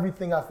was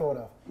everything I thought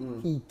of.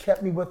 He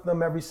kept me with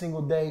them every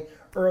single day,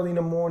 early in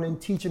the morning,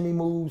 teaching me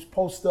moves,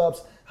 post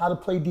ups, how to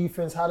play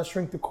defense, how to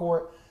shrink the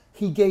court.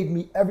 He gave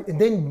me and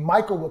then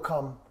Michael would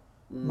come.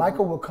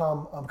 Michael would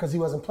come because he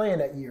wasn't playing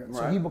that year.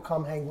 So he would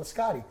come hang with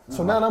Scottie.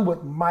 So now I'm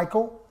with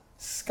Michael,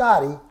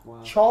 Scottie,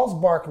 Charles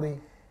Barkley,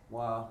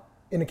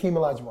 and Akeem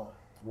Olajuwon.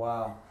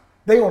 Wow.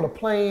 They on a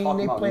plane,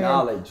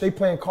 they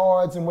playing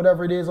cards and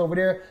whatever it is over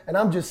there. And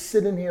I'm just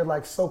sitting here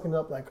like soaking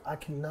up, like I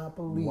cannot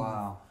believe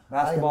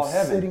basketball I am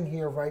heaven. sitting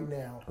here right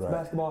now. It's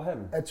basketball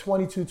heaven. At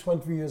 22,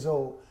 23 years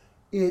old.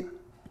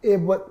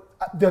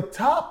 The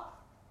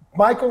top,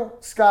 Michael,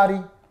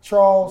 Scottie,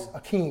 Charles,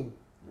 Akeem.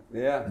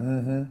 Yeah.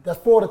 That's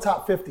 4 of the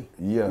top 50.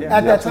 Yeah.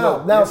 At that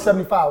time. Now it's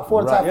 75. 4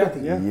 of the top 50.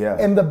 Yeah.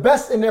 And the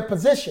best in their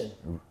position.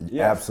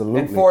 Yes. Absolutely.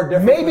 And 4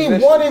 different Maybe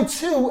positions. 1 and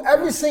 2,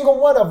 every single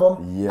one of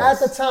them.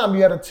 Yes. At the time,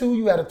 you had a 2,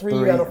 you had a 3,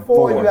 you had a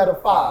 4, and you had a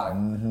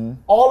 5.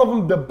 All of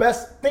them the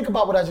best. Think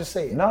about what I just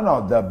said.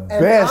 No, the And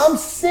best. I'm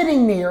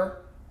sitting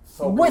there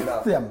Soaking with it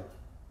up. them.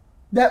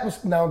 That was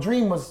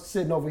Dream was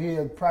sitting over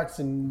here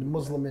practicing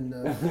Muslim and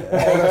all that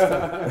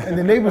stuff. And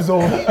then they was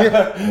over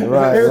here.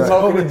 They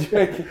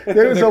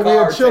was over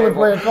here chilling,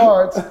 playing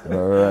cards.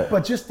 Right.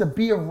 But just to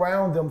be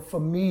around them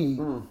for me,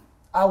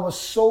 I was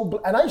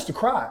so and I used to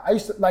cry. I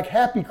used to like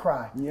happy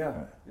cry.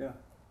 Yeah.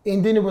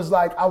 And then it was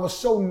like I was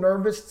so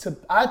nervous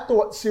I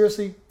thought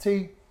seriously,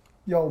 I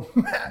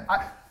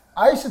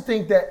used to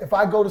think that if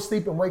I go to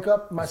sleep and wake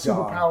up, my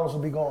superpowers will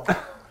be gone.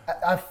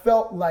 I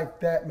felt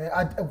like that, man.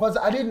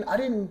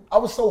 I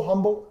was so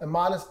humble and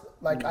modest.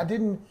 Like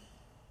it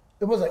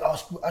wasn't like,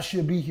 oh, I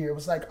should be here. It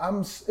was like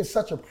it's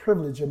such a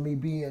privilege of me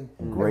being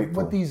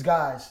with these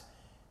guys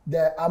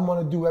that I'm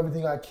gonna do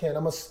everything I can.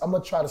 I'm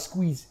gonna try to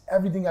squeeze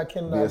everything I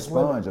can. Be a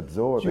sponge,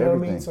 absorb you know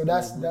everything. what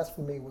I mean? So that's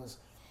for me was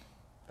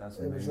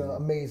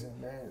amazing,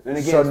 man. And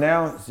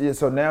again,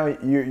 So now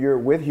you're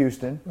with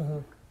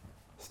Houston.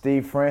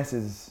 Steve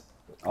Francis.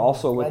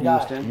 Also with My guy.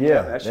 Houston.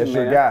 Yeah, that's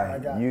your guy.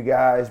 My guy. You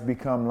guys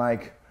become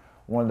like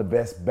one of the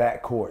best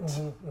backcourts.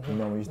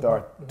 When you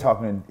start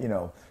talking,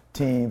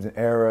 teams and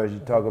eras, you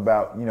talk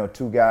about,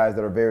 2 guys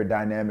that are very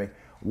dynamic.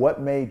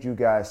 What made you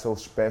guys so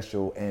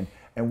special, and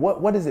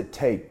what does it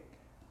take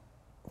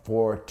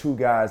for 2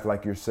 guys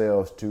like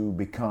yourselves to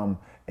become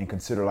and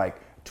consider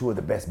like 2 of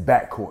the best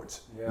backcourts?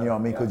 You know what I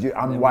mean? Because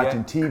I'm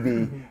watching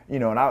TV,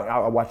 and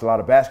I watch a lot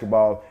of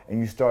basketball, and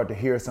you start to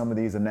hear some of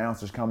these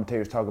announcers,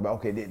 commentators talk about,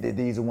 okay,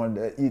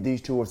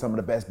 these 2 are some of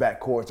the best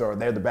backcourts, or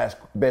they're the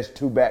best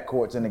 2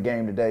 backcourts in the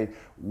game today.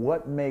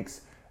 What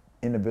makes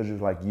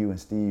individuals like you and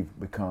Steve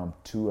become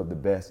 2 of the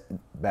best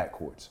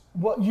backcourts?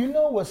 Well,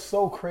 what's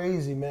so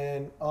crazy,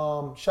 man?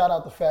 Shout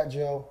out to Fat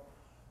Joe.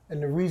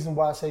 And the reason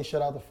why I say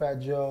shout out to Fat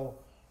Joe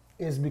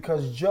is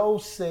because Joe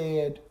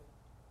said,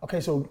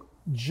 okay, so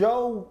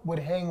Joe would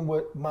hang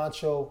with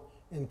Macho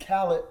and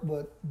Khaled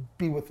would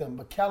be with him,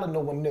 but Khaled no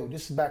one knew.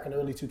 This is back in the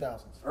early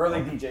 2000s.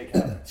 Early DJ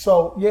Khaled.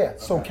 So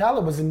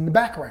Khaled was in the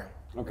background.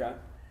 Okay.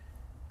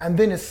 And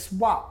then it's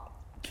swap.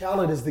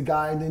 Khaled is the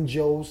guy, and then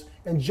Joe's.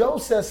 And Joe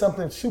said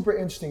something super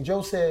interesting.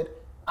 Joe said,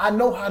 I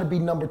know how to be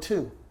number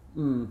 2.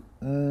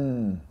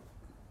 And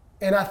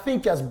I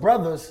think as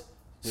brothers,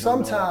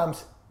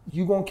 sometimes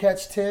you gonna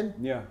catch 10,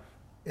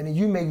 and then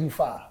you may do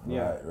 5.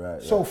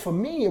 Right. So for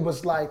me, it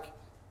was like,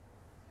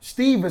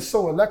 Steve is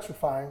so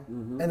electrifying,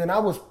 and then I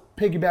was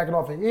piggybacking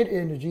off of his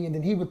energy, and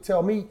then he would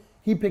tell me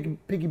he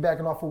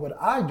piggybacking off of what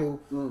I do.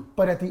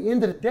 But at the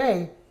end of the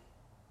day,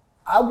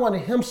 I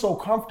wanted him so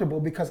comfortable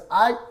because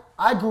I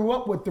grew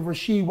up with the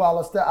Rasheed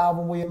Wallace, the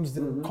Alvin Williams,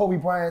 the Kobe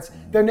Bryants.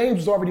 Their names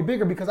was already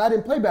bigger because I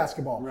didn't play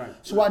basketball. Right.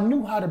 So I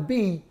knew how to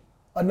be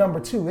a number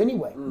 2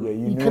 anyway. Yeah,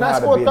 you knew Can I how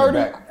to score be in the 30?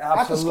 back.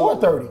 I can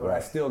score 30. But I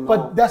still know.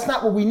 But that's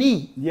not what we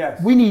need.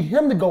 Yes. We need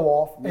him to go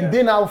off, and Yes.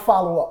 then I'll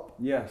follow up.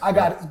 Yes. I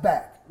got his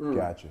back.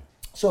 Gotcha.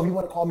 So if you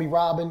want to call me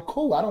Robin,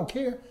 cool, I don't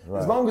care.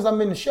 As long as I'm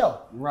in the show.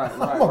 Right,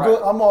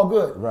 I'm all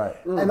good. Right.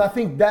 And I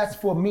think that's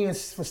for me and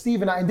for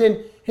Steve and I. And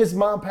then his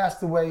mom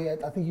passed away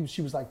at, I think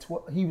she was like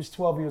 12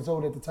 years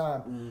old at the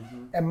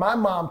time. And my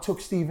mom took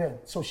Steve in.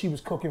 So she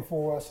was cooking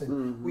for us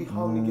and we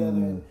hung together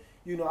and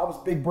I was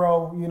big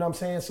bro, you know what I'm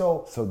saying?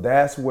 So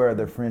that's where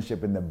the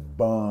friendship and the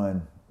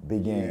bond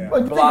began.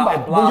 But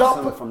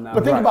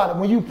think about it.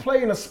 When you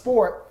play in a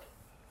sport,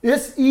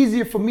 it's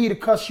easier for me to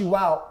cuss you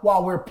out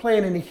while we're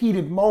playing in a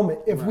heated moment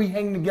if we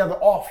hang together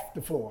off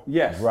the floor.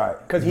 Yes. Right.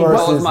 Because he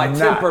knows my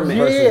temperament.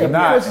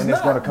 And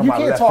it's going to come you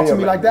out of can't that talk to field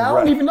me like that. I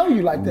don't even know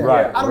you like that.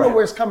 Right, I don't know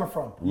where it's coming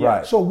from.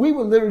 Right. So we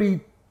would literally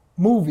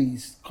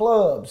movies,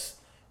 clubs,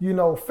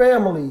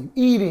 family,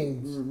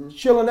 eating,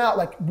 chilling out.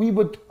 Like we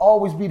would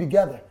always be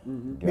together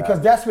because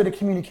that's where the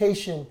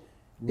communication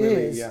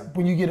is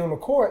when you get on the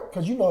court,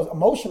 because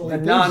emotionally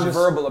the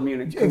non-verbal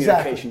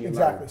communication.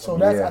 Exactly.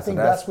 So I think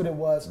that's what it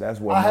was. That's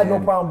what I had no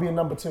problem being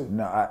number 2.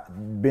 No,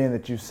 being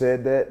that you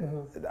said that,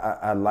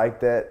 I like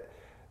that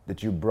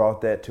you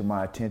brought that to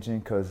my attention,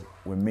 because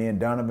when me and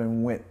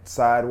Donovan went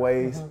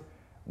sideways,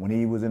 when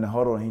he was in the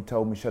huddle and he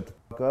told me shut the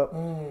fuck up.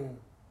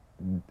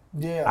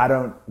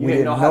 Yeah. We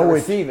didn't know how to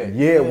receive it.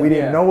 Yeah, we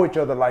didn't know each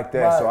other like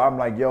that. Right. So I'm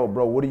like, yo,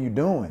 bro, what are you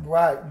doing?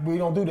 Right. We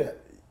don't do that.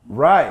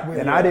 Right.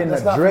 And I didn't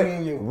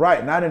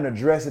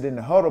address it in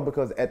the huddle,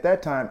 because at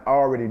that time I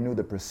already knew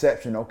the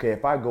perception, okay,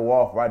 if I go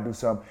off or I do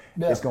something,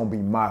 it's gonna be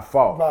my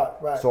fault.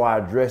 Right. So I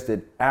addressed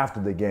it after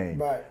the game.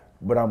 Right.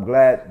 But I'm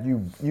glad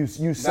you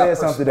said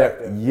something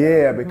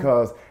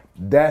because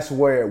that's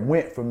where it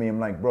went for me. I'm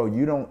like, bro,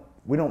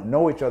 we don't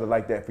know each other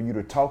like that for you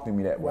to talk to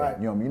me that way. Right.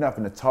 You're not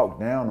going to talk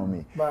down on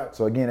me. Right.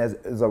 So again,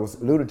 as I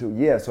was alluding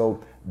to, so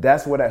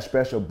that's where that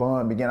special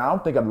bond began. I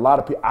don't think a lot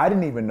of people, I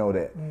didn't even know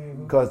that.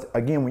 Because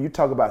again, when you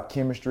talk about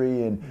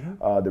chemistry and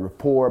the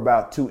rapport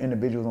about two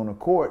individuals on the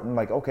court, and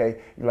like, okay,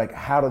 you're like,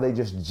 how do they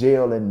just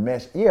gel and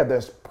mesh? Yeah,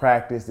 there's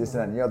practice, this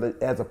and the other.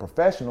 As a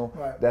professional,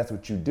 that's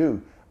what you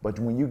do. But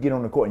when you get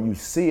on the court and you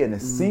see it and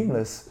it's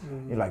seamless,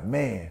 you're like,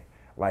 man,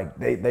 like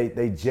they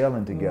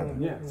gelling together.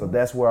 So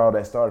that's where all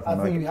that started from.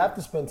 I think you have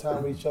to spend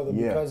time with each other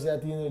because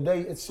at the end of the day,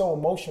 it's so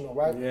emotional,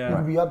 right? Yeah. You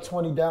can be up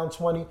 20, down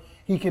 20.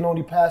 He can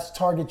only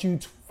target you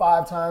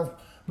 5 times,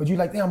 but you're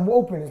like, damn, I'm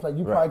open. It's like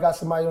you probably got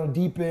somebody on the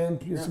deep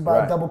end,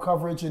 somebody double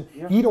coverage, and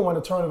he don't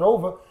want to turn it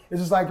over. It's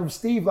just like if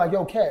Steve, like,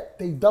 yo, Cat,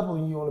 they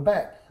doubling you on the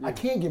back. I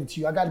can't give it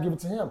to you. I got to give it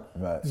to him.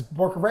 Right. Just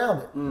work around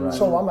it.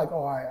 So I'm like, oh,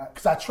 all right,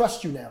 because I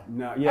trust you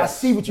now. I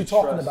see what you're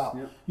talking about.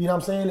 Yep. You know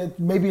what I'm saying?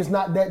 Maybe it's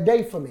not that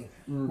day for me,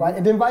 right?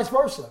 And then vice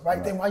versa,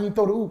 right? Then why you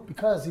throw the oop?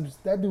 Because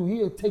that dude,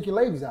 he'll take your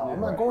legs out. I'm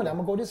not going there. I'm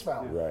going to go this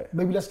route. Right.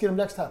 Maybe let's get him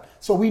next time.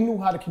 So we knew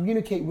how to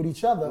communicate with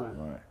each other.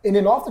 And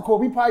then off the court,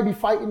 we'd probably be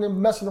fighting and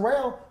messing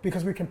around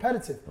because we're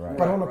competitive.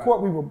 But on the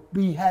court,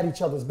 we had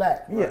each other's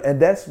back. Yeah,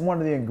 and that's one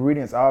of the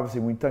ingredients,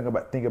 obviously, when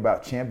you think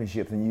about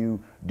championships and you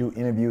do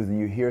interviews and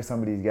you hear some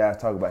of these guys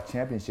talk about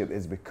championship,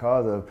 is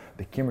because of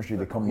the chemistry,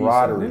 the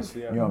camaraderie,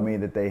 you know what I mean,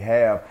 that they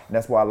have. And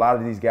that's why a lot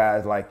of these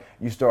guys, like,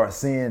 you start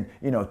seeing,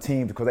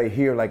 teams, because they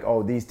hear like,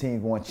 oh, these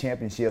teams won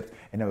championships,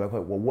 and they're like,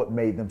 well, what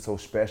made them so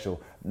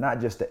special?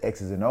 Not just the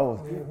X's and O's,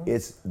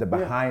 it's the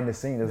behind the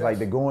scenes. It's like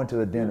they're going to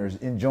the dinners,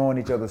 enjoying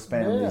each other's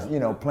families,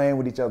 playing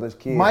with each other's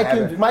kids. Mike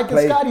and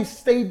Scotty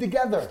stayed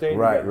together.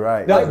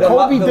 Right. Like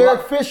Kobe,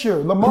 Derek Fisher,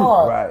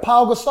 Lamar,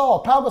 Pau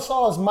Gasol. Pau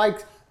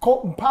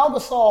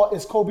Gasol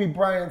is Kobe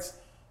Bryant's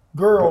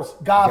girl's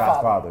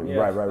godfather.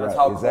 Right. That's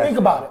how exactly. Think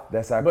about it.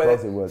 That's how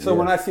close it was. So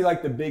when I see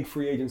like the big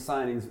free agent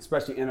signings,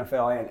 especially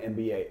NFL and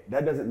NBA,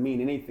 that doesn't mean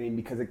anything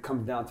because it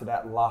comes down to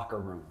that locker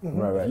room.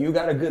 Right. If you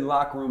got a good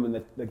locker room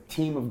and the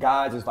team of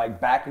guys is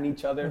like backing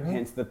each other,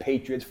 hence the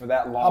Patriots for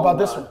that long. How about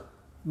this one?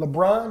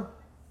 LeBron,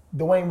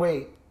 Dwayne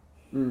Wade,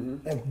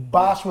 and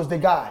Bosh was the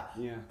guy.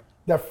 Yeah.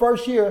 That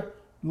first year,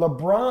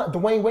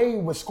 Dwayne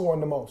Wade was scoring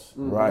the most.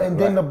 And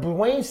then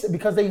Dwayne,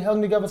 because they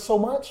hung together so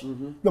much,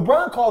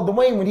 LeBron called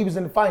Dwayne when he was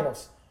in the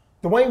finals.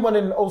 Dwayne won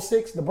in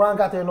 2006, LeBron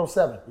got there in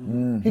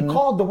 2007. He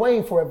called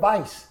Dwayne for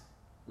advice.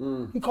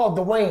 He called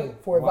Dwayne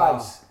for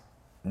advice.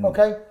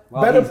 Okay?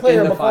 Better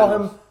player, but call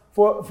him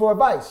for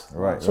advice.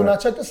 So now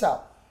check this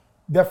out.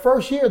 That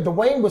first year,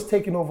 Dwayne was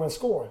taking over and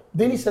scoring.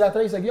 Then he said after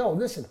that, he's like, yo,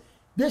 listen,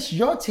 this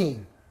your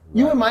team.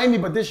 You in Miami,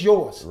 but this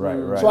yours.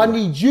 So I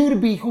need you to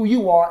be who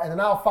you are, and then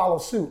I'll follow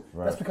suit.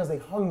 That's because they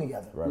hung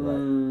together.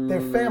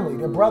 They're family.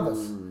 They're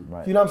brothers.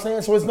 You know what I'm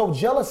saying? So it's no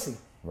jealousy.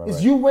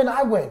 It's you win,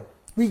 I win.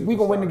 We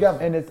gonna win together.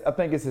 And I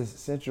think it's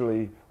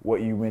essentially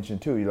what you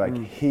mentioned too. Like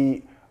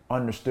he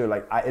understood.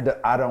 Like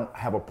I don't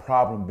have a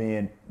problem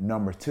being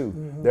number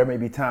 2. There may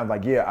be times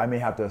like I may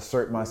have to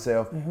assert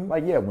myself.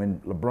 Like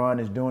when LeBron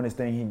is doing his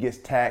thing, he gets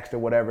taxed or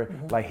whatever.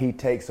 Like he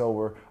takes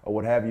over or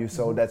what have you.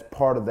 So that's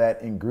part of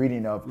that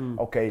ingredient of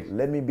okay,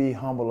 let me be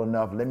humble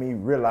enough. Let me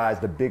realize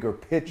the bigger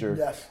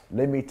picture.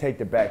 Let me take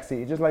the back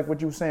seat. Just like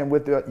what you were saying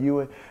with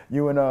you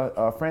and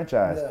a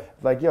franchise.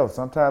 Like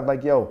sometimes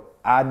like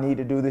I need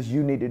to do this,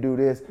 you need to do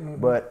this,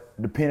 but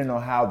depending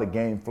on how the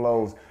game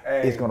flows,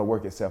 it's going to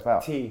work itself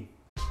out.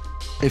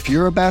 If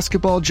you're a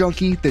basketball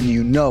junkie, then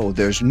you know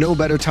there's no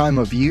better time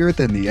of year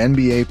than the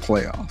NBA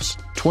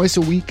playoffs. Twice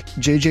a week,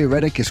 JJ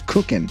Redick is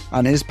cooking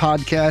on his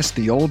podcast,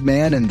 The Old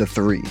Man and the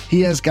Three.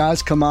 He has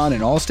guys come on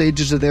in all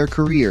stages of their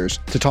careers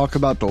to talk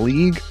about the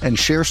league and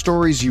share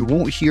stories you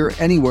won't hear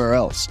anywhere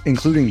else,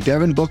 including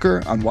Devin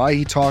Booker on why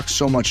he talks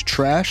so much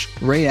trash,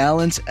 Ray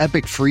Allen's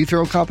epic free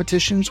throw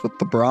competitions with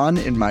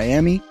LeBron in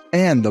Miami,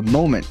 and the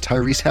moment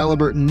Tyrese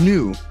Halliburton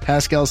knew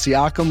Pascal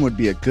Siakam would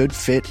be a good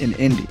fit in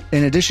Indy.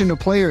 In addition to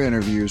player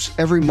interviews, interviews.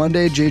 Every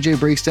Monday, JJ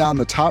breaks down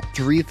the top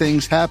 3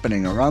 things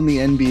happening around the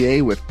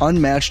NBA with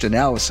unmatched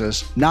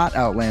analysis, not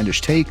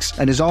outlandish takes,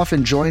 and is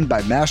often joined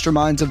by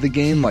masterminds of the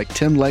game like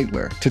Tim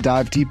Legler to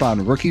dive deep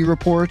on rookie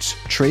reports,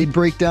 trade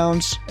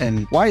breakdowns,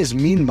 and why is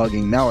mean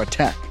mugging now a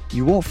tech?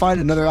 You won't find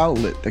another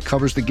outlet that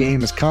covers the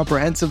game as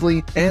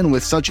comprehensively and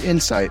with such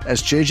insight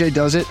as JJ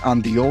does it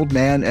on The Old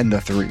Man and the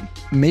Three.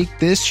 Make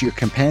this your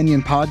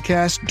companion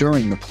podcast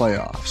during the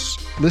playoffs.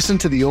 Listen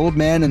to The Old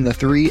Man and the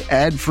Three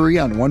ad-free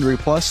on Wondery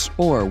Plus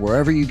or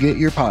wherever you get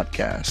your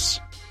podcasts.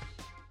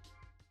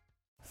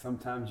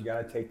 Sometimes you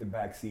gotta take the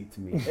back seat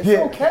to me. It's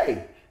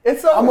okay.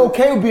 It's I'm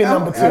okay with being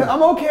number 2.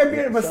 I'm okay with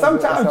being, but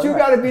sometimes you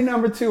gotta be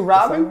number 2,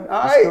 Robin. All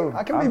right, cool.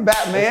 I can be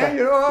Batman.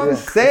 You know what I'm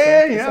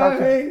saying? You know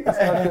what I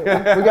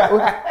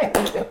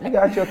mean? We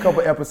got you a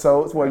couple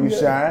episodes where you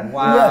shine.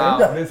 Wow,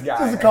 this guy.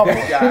 Just a couple.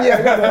 Yeah,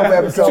 a couple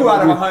episodes. 2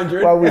 out of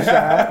 100. While we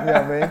shine, you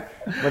know what I mean?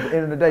 But at the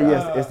end of the day,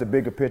 yes, it's the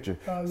bigger picture.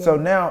 So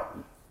now,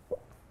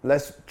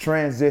 let's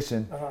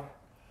transition.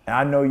 And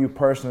I know you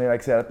personally,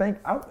 like I said, I think,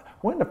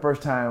 when the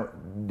first time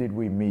did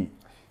we meet?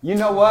 You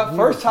know what?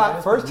 First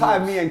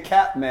time me and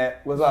Cap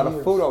met was at a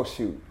photo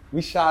shoot.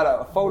 We shot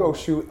a photo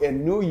shoot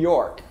in New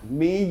York.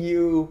 Me,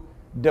 you,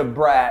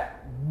 DeBrat,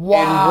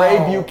 and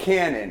Ray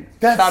Buchanan.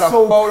 That's shot a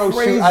so photo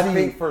crazy. shoot, I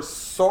think, for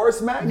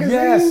Source Magazine.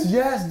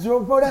 Yes,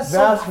 Joe, bro, that's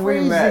so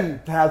crazy. We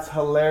met. That's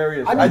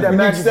hilarious. I need that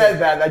magazine. You said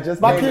that. I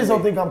just My kids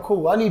don't think I'm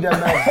cool. I need that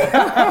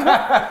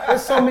magazine.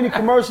 There's so many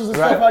commercials and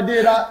stuff I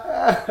did.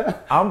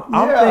 I'm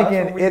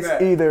thinking it's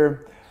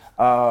either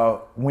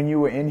when you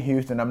were in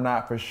Houston, I'm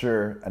not for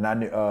sure, and I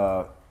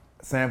knew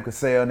Sam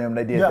Cassell and them,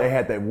 they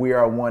had that We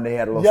Are One, they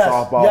had a little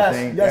softball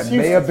thing. Yes, that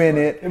may have been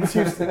it. It was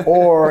Houston.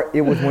 Or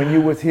it was when you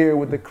was here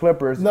with the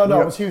Clippers. No,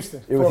 it was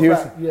Houston. It was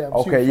Houston? Yeah, it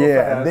was okay, Houston.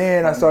 yeah. And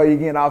then I saw you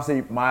again,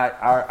 obviously,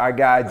 our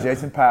guy,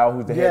 Jason Powell,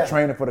 who's the head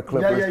trainer for the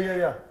Clippers.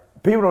 Yeah.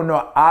 People don't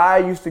know, I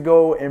used to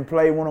go and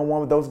play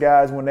one-on-one with those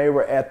guys when they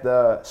were at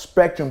the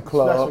Spectrum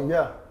Club.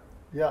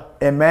 Yeah.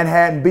 In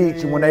Manhattan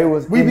Beach when they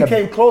was we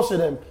became closer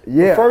then.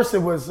 Yeah. First it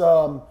was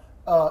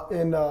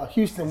in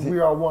Houston, We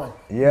Are One.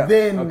 Yeah.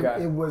 Then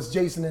it was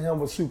Jason and him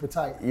was super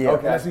tight. Yeah.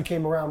 Okay. As we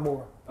came around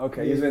more.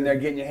 Okay, you was in there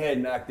getting your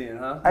head knocked in,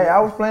 huh? Hey, I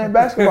was playing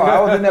basketball. I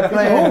was in there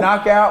playing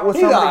knockout with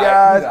some of the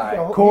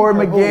guys. Corey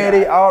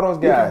Maggette, all those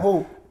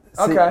guys.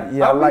 Okay.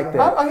 Yeah, I like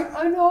that.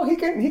 I know he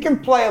can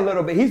play a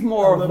little bit. He's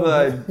more of a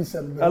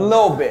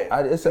little bit.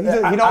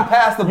 He don't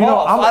pass the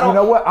ball. You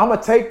know what? I'm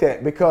gonna take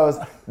that because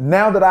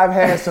now that I've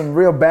had some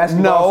real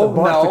basketball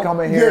savants to come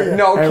in here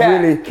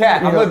and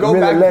Cat, I'm gonna go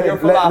back to your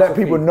philosophy. Let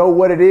people know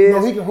what it is.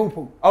 No, he can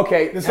hoop.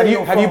 Okay.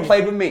 Have you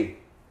played with me?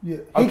 Yeah.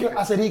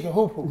 I said he can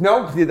hoop.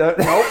 No.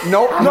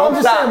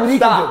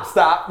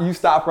 Stop. You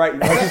stop right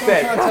now. What you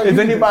said. Is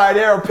anybody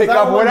there or pick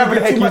up whatever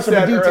the heck you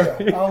said earlier?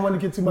 I don't want to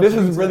get too much. This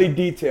is really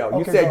detailed.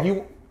 You said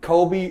you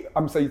Kobe,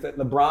 you said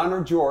LeBron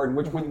or Jordan,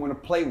 which one you want to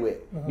play with?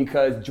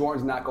 Because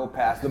Jordan's not going to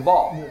pass the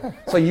ball. Yeah.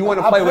 So you want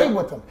to play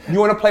with him. You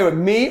want to play with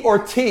me or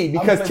T?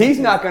 Because T's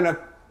not going to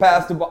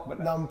pass the ball. No,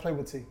 I'm going to play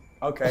with T.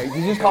 Okay,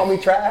 you just call me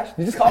trash?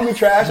 You just call me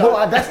trash?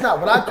 No, that's not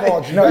what I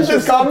called you. No, you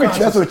just called me trash.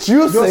 That's what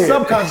you said. Your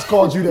subconscious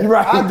called you that.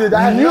 Right. I did.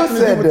 I had nothing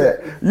to do with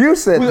that. You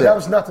said that. That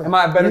was nothing. Am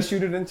I a better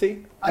shooter than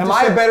T? Am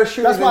I a better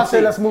shooter than T? That's why I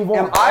said let's move on.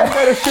 Am I a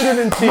better shooter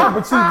than T?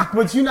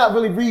 But you're not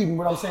really reading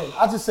what I'm saying.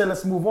 I just said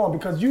let's move on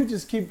because you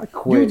just keep,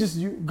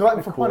 you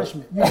glutton for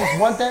punishment. You just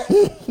want that?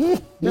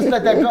 Just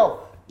let that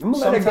go.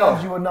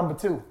 Sometimes you're number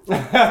 2.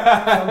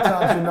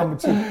 Sometimes you're number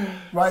 2.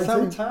 Right?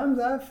 Sometimes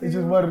I feel it's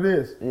just what it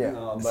is.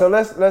 Yeah. So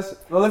let's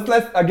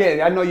again.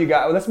 I know you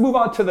got. Let's move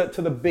on to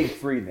the big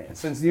 3 then.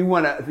 Since you're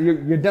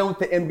done with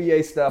the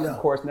NBA stuff, of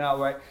course. Now,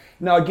 right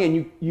now,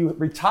 again, you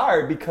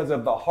retired because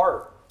of the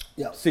heart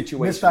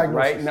situation,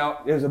 right?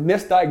 Now there's a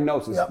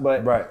misdiagnosis,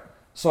 but right.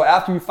 So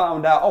after you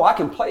found out, I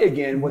can play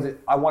again. Was it?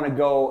 I want to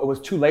go. It was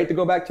too late to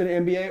go back to the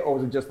NBA, or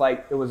was it just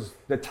like it was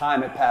the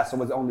time had passed, so it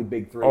was the only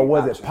big 3? Or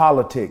was it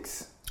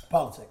politics?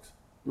 Politics.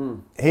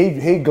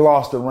 He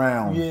glossed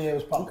around. Yeah, it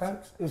was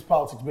politics. Okay. It was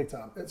politics big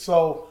time.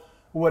 So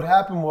what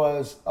happened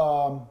was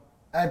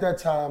at that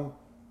time,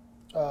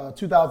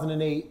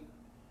 2008,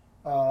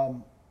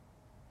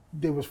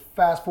 they was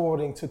fast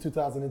forwarding to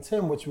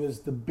 2010, which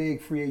was the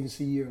big free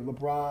agency year.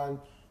 LeBron,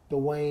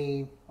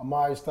 Dwayne,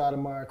 Amari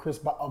Stoudemire, Chris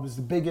Bosh was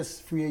the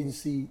biggest free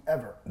agency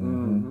ever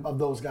of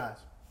those guys.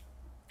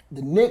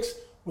 The Knicks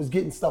was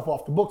getting stuff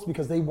off the books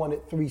because they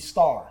wanted 3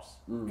 stars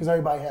because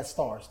everybody had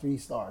stars, 3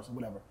 stars or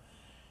whatever.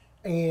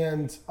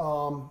 And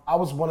I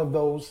was one of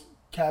those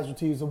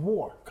casualties of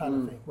war kind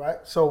of thing, right?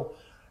 So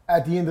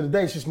at the end of the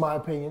day, it's just my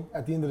opinion.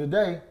 At the end of the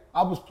day,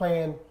 I was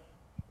playing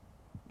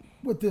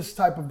with this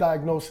type of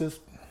diagnosis,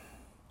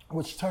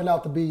 which turned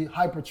out to be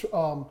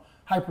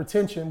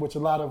hypertension, which a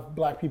lot of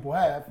black people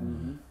have.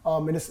 And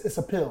it's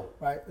a pill,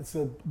 right? It's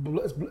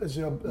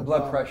your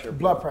blood pressure.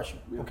 Blood pressure,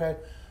 okay?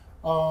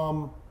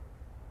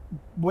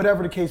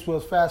 Whatever the case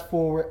was, fast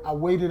forward, I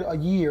waited a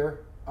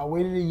year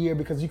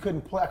because I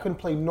couldn't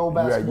play no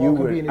basketball. You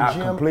were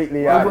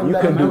completely out. You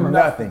couldn't do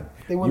nothing.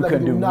 They wouldn't let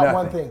me do not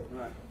one thing.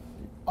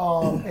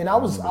 And I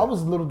was a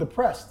little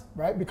depressed,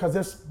 right? Because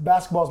this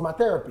basketball is my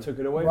therapy. Took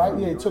it away right? from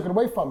you. Yeah, it took it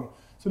away from me.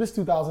 So this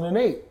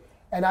 2008.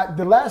 And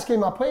the last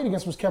game I played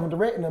against was Kevin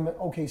Durant and them at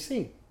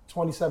OKC.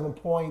 27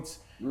 points,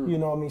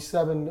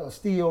 7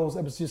 steals.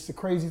 It was just a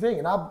crazy thing.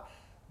 And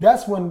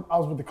that's when I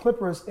was with the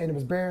Clippers, and it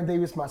was Baron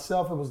Davis,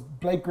 myself, it was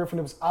Blake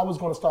Griffin. I was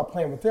going to start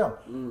playing with them.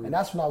 And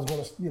that's when I was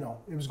going to,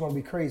 it was going to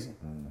be crazy.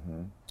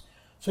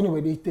 So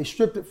anyway, they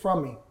stripped it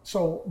from me.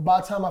 So by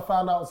the time I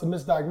found out it was a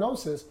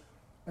misdiagnosis,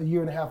 a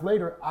year and a half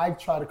later, I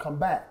tried to come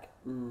back.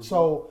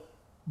 So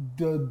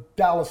the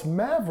Dallas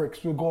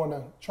Mavericks were going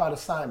to try to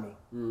sign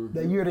me.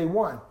 That year they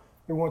won,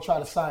 they were going to try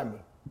to sign me.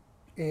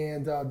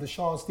 And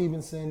Deshaun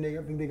Stevenson,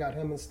 I think they got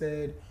him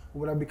instead, or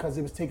whatever, because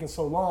it was taking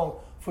so long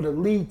for the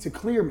league to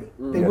clear me.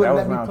 They wouldn't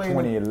let me play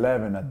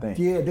 2011, I think.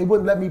 Yeah, they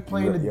wouldn't let me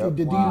play in the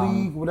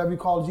D-League, whatever you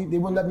call it. They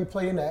wouldn't let me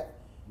play in that.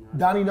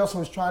 Donnie Nelson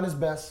was trying his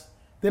best.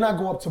 Then I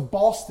go up to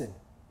Boston.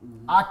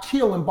 I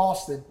kill in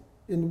Boston.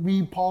 And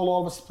Reed, Paul,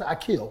 all of us, I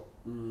kill.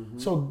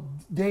 So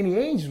Danny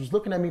Ainge was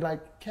looking at me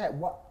like, Cat,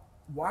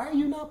 why are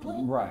you not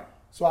playing? Right.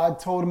 So I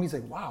told him, he's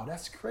like, wow,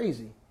 that's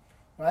crazy,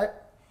 right?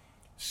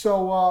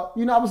 So,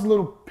 I was a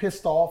little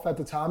pissed off at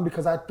the time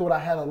because I thought I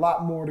had a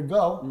lot more to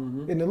go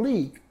in the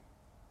league.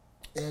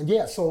 And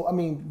so,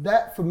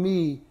 that for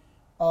me,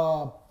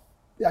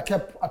 I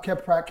kept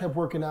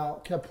working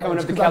out, kept playing. Coming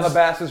up to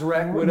Calabasas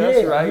rec with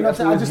us, right? You know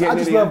what I'm saying? I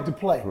just love to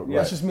play. Yeah.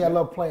 That's just me. I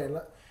love playing.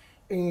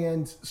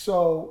 And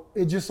so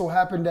it just so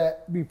happened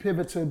that we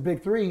pivot to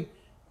Big Three.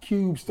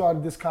 Cube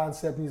started this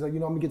concept, and he's like, I'm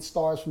going to get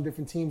stars from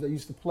different teams that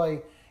used to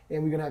play,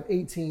 and we're going to have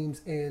 8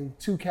 teams and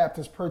 2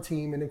 captains per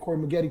team. And then Corey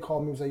Maggette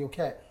called me and was like,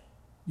 okay,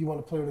 you want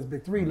to play on this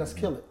Big Three? Let's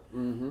kill it.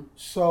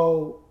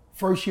 So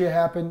first year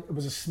happened. It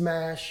was a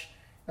smash.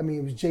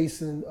 It was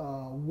Jason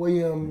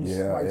Williams,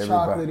 White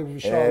Chocolate, it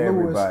was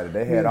Rashard Lewis.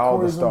 They had all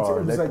the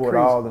stars. They put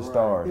all the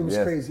stars. It was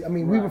crazy.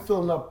 We were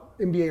filling up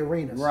NBA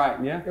arenas.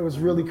 Right, yeah. It was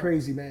really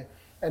crazy, man.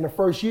 And the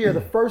first year,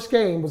 the first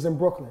game was in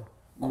Brooklyn.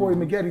 Corey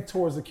Maggette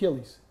tore his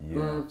Achilles.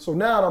 So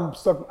now I'm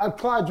stuck.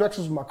 Clyde Drexler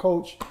was my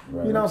coach. You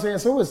know what I'm saying?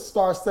 So it was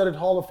star-studded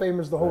Hall of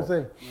Famers, the whole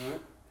thing.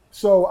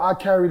 So I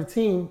carried the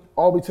team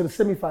all the way to the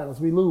semifinals.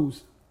 We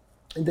lose.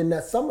 And then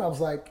that summer, I was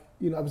like,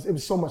 it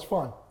was so much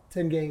fun,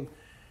 10-game.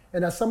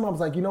 And that summer, I was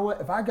like, you know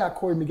what? If I got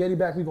Corey Maggette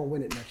back, we're going to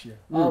win it next year.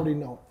 I already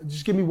know.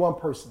 Just give me one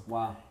person.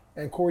 Wow.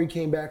 And Corey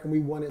came back and we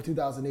won it in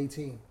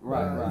 2018.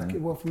 Right.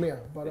 It went from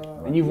there. But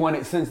and you've won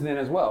it since then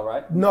as well,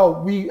 right? No,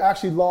 we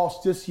actually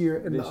lost this year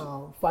in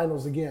the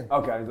finals again.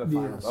 Okay, the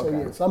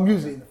finals. So I'm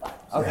usually in the finals.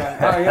 Okay.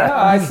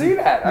 I see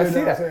that. I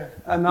see that.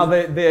 And now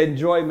the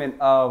enjoyment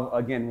of,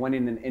 again,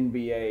 winning an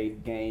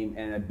NBA game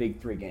and a Big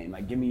Three game.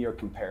 Like, give me your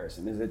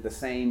comparison. Is it the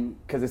same?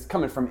 Because it's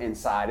coming from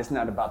inside. It's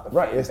not about the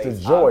fan It's base,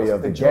 the joy obviously.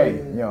 of the game.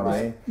 You know what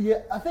I mean?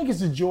 Yeah, I think it's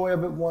the joy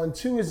of it. 1,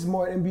 2, it's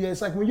more NBA.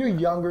 It's like when you're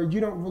younger, you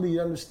don't really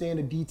understand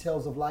the details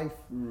of life,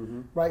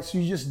 right? So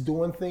you're just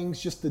doing things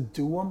just to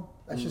do them.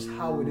 That's just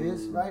how it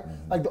is, right?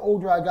 Like the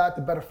older I got,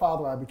 the better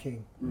father I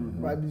became,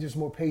 right? Just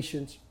more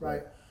patience,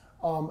 right?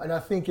 And I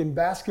think in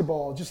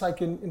basketball, just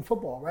like in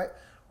football, right?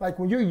 Like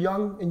when you're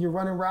young and you're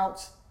running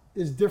routes,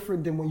 is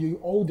different than when you're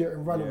older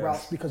and running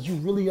routes because you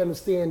really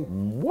understand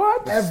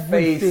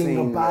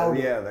everything about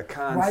it. Yeah, the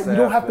concept. Right? You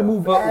don't have to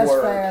move as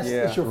fast.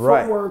 Yeah. It's your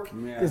footwork.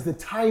 It's the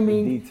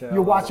timing.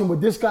 You're watching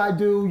what this guy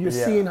do. You're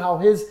seeing how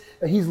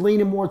he's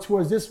leaning more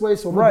towards this way.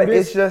 So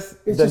it's just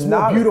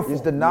more beautiful.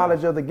 It's the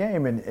knowledge of the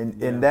game,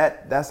 and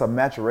that's a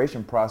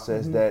maturation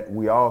process that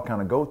we all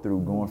kind of go through,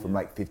 going from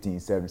like 15,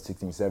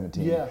 16,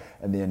 17,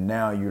 and then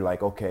now you're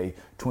like, okay,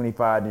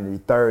 25 to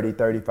 30,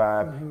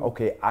 35.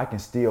 Okay, I can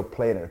still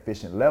play at an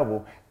efficient level.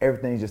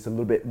 Everything's just a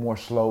little bit more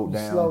slowed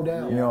down.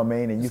 You know what I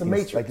mean? And it's you a can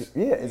matrix.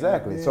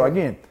 Exactly. So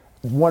again,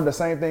 one of the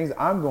same things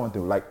I'm going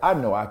through. Like I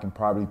know I can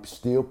probably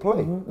still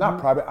play. Not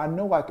probably, I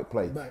know I could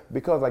play.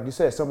 Because like you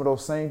said, some of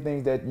those same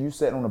things that you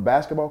said on the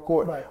basketball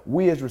court,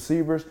 we as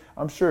receivers,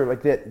 I'm sure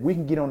like that, we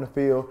can get on the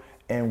field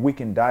and we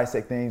can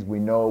dissect things. We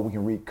know we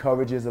can read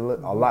coverages a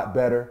lot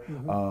better.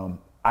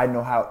 I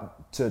know how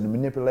to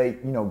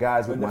manipulate,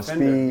 guys with my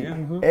speed,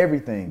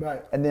 everything.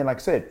 And then, like I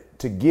said,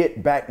 to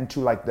get back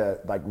into like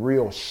the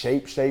real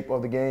shape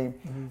of the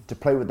game, to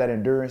play with that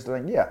endurance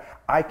thing.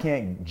 I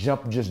can't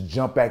just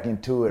jump back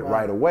into it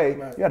right away.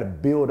 You got to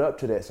build up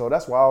to that. So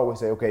that's why I always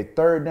say, okay,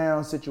 third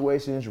down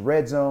situations,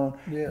 red zone,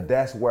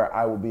 that's where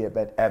I will be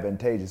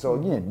advantageous. So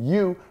again,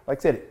 you, like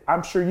I said,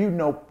 I'm sure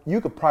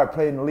you could probably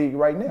play in the league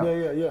right now.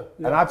 Yeah.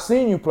 And I've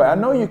seen you play. I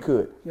know you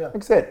could. Like I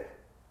said,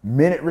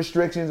 minute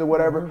restrictions or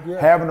whatever,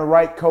 having the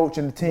right coach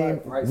and the team,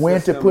 when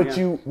to put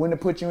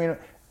you in.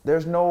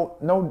 There's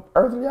no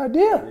earthly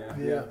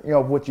idea,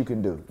 of what you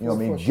can do. You know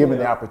what I mean? Given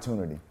the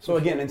opportunity. So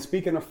again, and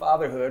speaking of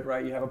fatherhood,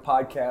 right? You have a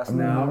podcast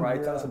now,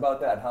 right? Tell us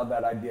about that. How'd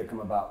that idea come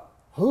about?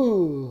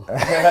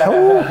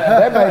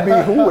 That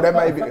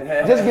might be.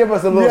 Just give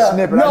us a little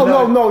snippet.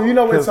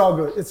 No. It's all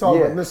good. It's all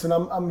good. Listen,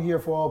 I'm here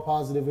for all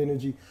positive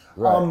energy.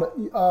 Right.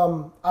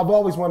 I've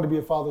always wanted to be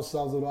a father since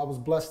I was little. I was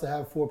blessed to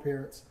have 4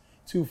 parents,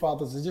 2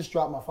 fathers. I just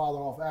dropped my father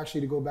off actually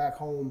to go back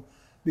home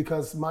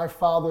because my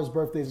father's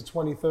birthday is the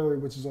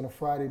 23rd, which is on a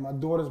Friday. My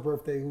daughter's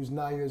birthday, who's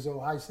 9 years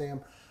old, hi Sam,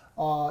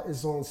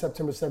 is on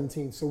September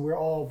 17th. So we're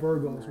all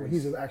Virgos. Nice. Well,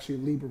 he's actually a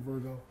Libra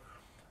Virgo.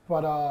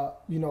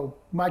 But, you know,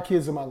 my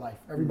kids are my life.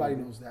 Everybody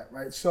knows that,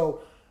 right?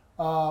 So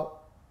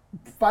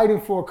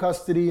fighting for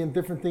custody and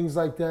different things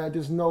like that,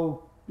 there's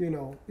no, you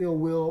know, ill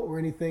will or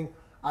anything.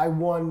 I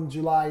won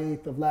July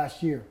 8th of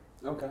last year.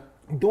 Okay.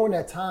 During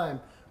that time,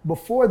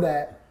 before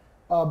that,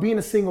 being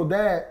a single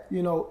dad,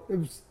 you know,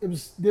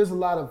 there's a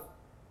lot of,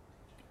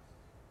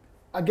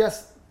 I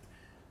guess,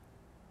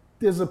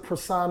 there's a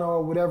persona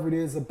or whatever it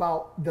is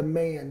about the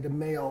man, the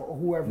male, or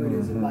whoever it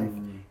is in life.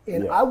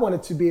 And I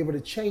wanted to be able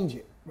to change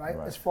it, right?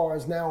 As far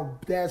as now,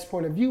 dad's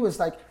point of view is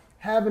like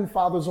having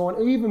fathers on,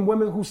 or even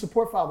women who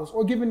support fathers,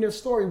 or giving their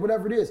story,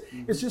 whatever it is.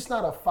 It's just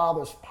not a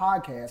father's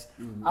podcast.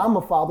 I'm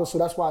a father, so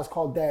that's why it's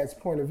called Dad's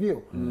Point of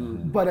View.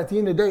 But at the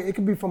end of the day, it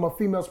could be from a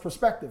female's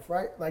perspective,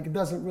 right? Like, it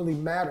doesn't really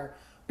matter.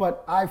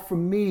 But for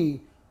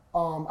me,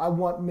 I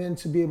want men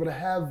to be able to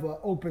have an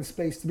open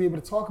space, to be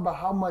able to talk about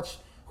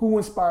who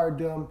inspired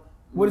them,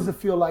 what does it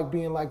feel like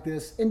being like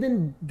this, and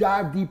then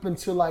dive deep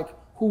into like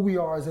who we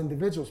are as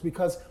individuals,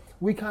 because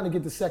we kind of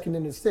get the second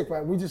end of the stick,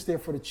 right? We're just there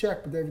for the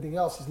check, but everything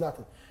else is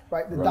nothing,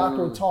 right? The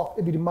doctor will talk,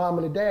 it'd be the mom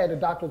and the dad, the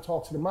doctor will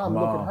talk to the mom,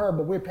 look at her,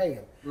 but we're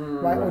paying,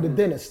 right? Or the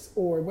dentist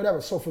or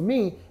whatever. So for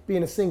me,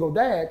 being a single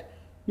dad,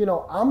 you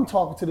know, I'm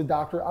talking to the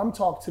doctor, I'm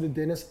talking to the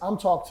dentist, I'm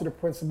talking to the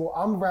principal,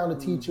 I'm around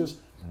the teachers,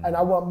 and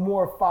I want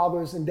more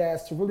fathers and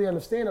dads to really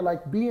understand it,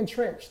 like, be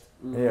entrenched.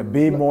 Yeah,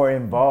 be more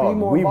involved. Be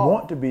more we involved.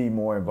 want to be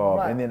more involved.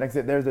 Right. And then, like I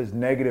said, there's this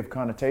negative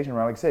connotation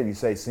around, like I said, you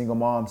say single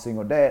mom,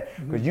 single dad,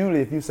 because usually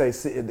if you say,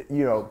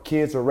 you know,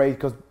 kids are raised,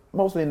 because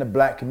mostly in the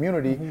black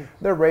community,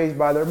 they're raised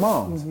by their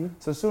moms.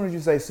 So as soon as you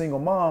say single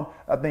mom,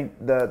 I think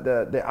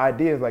the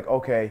idea is like,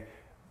 okay,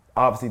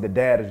 obviously the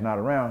dad is not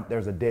around,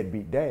 there's a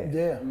deadbeat dad.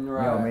 Yeah. You know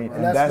what I mean?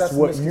 And And that's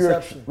what you're,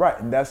 misconception. right,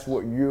 and that's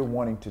what you're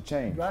wanting to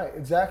change. Right,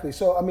 exactly.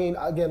 So, I mean,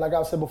 again, like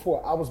I said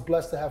before, I was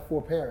blessed to have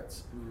 4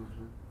 parents.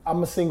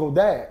 I'm a single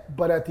dad,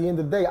 but at the end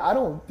of the day, I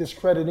don't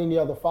discredit any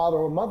other father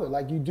or mother,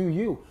 like you do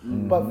you.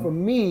 But for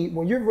me,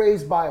 when you're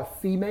raised by a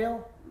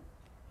female,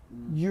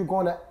 you're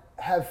going to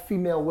have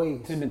female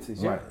ways.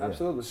 Tendencies, Right, yeah,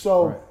 absolutely.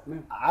 So,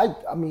 I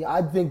mean,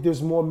 I think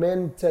there's more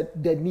men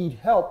that need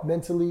help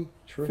mentally,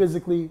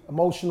 physically,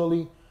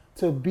 emotionally,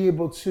 to be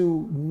able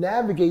to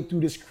navigate through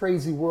this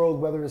crazy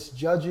world, whether it's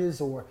judges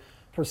or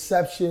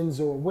perceptions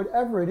or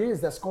whatever it is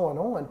that's going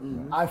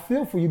on. I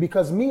feel for you,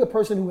 because me, a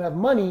person who have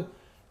money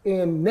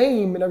and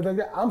name and everything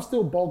like that, I'm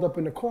still balled up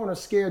in the corner,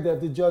 scared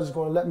that the judge is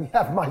going to let me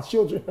have my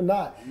children or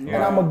not. And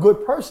I'm a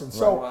good person.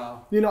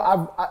 So, you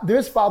know,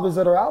 there's fathers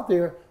that are out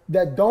there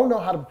that don't know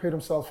how to prepare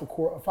themselves for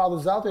court.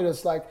 Fathers out there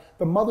that's like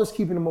the mother's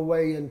keeping them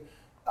away, and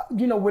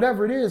you know,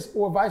 whatever it is,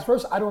 or vice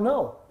versa, I don't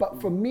know.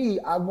 But for me,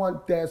 I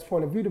want Dad's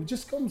point of view to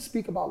just come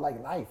speak about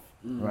like life.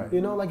 Right.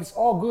 You know, like, it's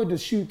all good to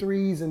shoot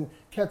threes and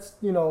catch,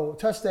 you know,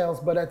 touchdowns,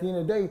 but at the end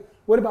of the day,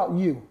 what about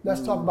you?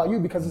 Let's talk about you,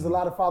 because there's a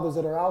lot of fathers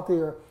that are out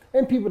there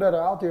and people that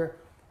are out there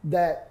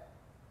that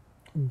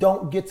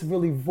don't get to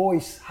really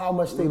voice how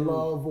much they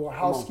love or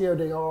how scared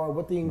they are,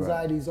 what the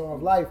anxieties are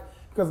of life.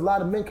 Because a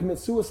lot of men commit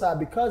suicide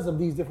because of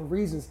these different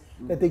reasons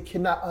that they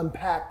cannot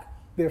unpack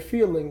their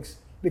feelings,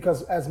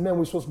 because as men,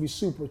 we're supposed to be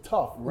super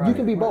tough. You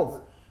can be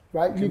both,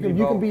 right? You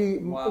can be,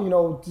 you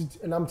know,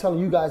 and I'm telling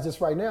you guys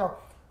this right now,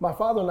 my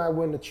father and I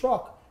were in the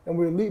truck and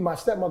we were leaving. My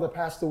stepmother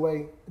passed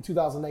away in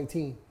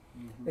 2018.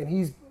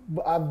 And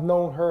I've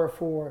known her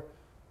for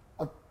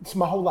it's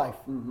my whole life.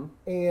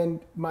 And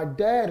my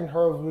dad and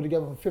her were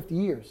together for 50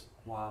 years.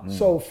 Wow.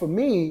 So for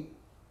me,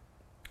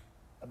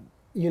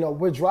 you know,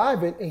 we're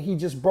driving and he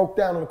just broke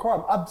down in the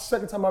car. The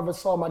second time I ever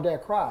saw my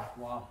dad cry.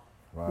 Wow.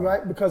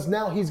 Right? Because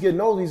now he's getting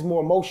older, he's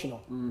more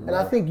emotional. And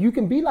I think you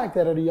can be like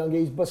that at a young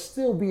age, but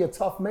still be a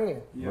tough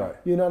man. Right.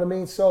 You know what I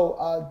mean?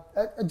 So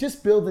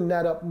just building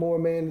that up more,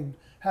 man, and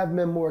have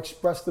men more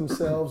express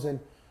themselves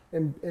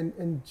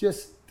and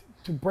just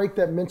to break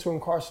that mental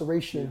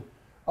incarceration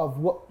of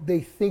what they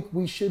think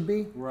we should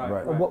be,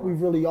 or what we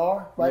really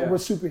are, right? We're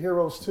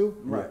superheroes too.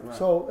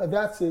 So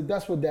that's it.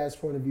 That's what Dad's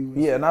point of view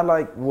is. Yeah, and I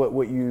like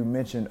what you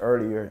mentioned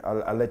earlier.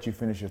 I'll let you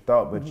finish your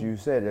thought, but you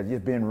said that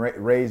just being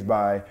raised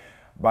by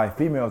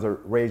females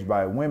or raised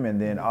by women,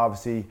 then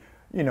obviously,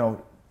 you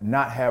know,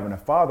 not having a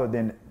father,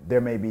 then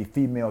there may be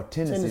female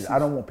tendencies. I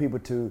don't want people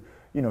to,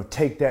 you know,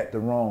 take that the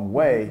wrong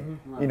way,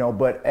 you know,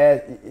 but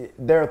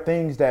there are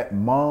things that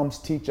moms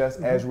teach us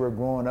as we're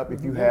growing up.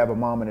 If you have a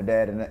mom and a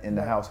dad in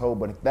the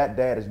household, but if that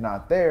dad is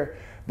not there,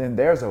 then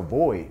there's a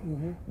void.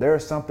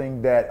 There's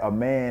something that a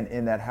man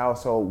in that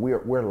household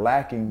we're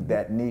lacking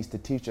that needs to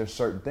teach us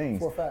certain things.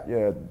 For a fact.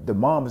 Yeah, the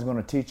mom is going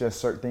to teach us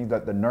certain things,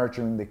 like the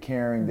nurturing, the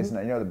caring, this and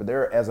that, and the other. But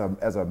there, as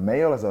a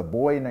male, as a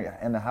boy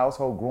in the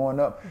household growing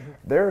up,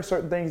 there are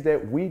certain things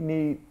that we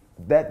need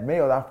that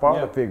male, our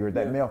father figure,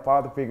 that male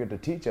father figure to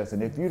teach us.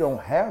 And if you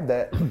don't have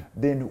that,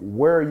 then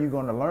where are you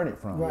going to learn it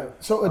from? Right.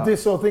 So,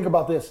 so think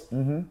about this.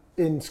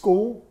 In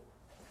school,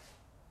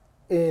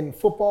 in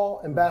football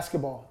and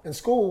basketball. In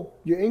school,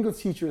 your English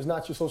teacher is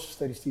not your social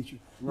studies teacher.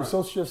 Your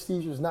social studies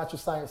teacher is not your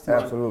science teacher.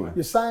 Absolutely.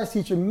 Your science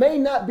teacher may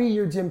not be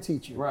your gym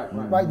teacher.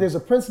 Right? There's a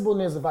principal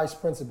and there's a vice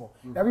principal.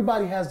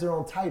 Everybody has their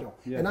own title.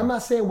 And I'm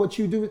not saying what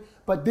you do,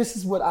 but this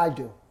is what I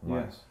do.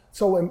 Yes.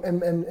 So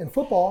in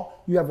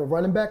football, you have a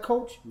running back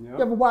coach, you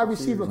have a wide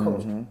receiver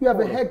coach, you have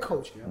a head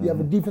coach, you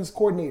have a defense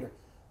coordinator.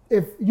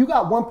 If you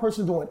got one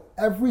person doing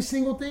every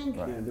single thing,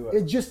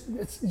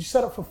 it's you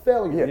set up for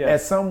failure. Yeah.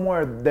 At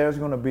somewhere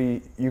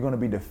you're gonna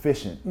be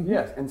deficient.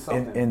 Yes, in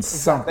something. In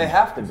something. They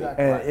have to be.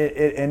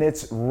 And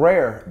it's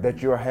rare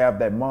that you'll have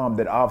that mom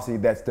that obviously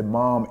that's the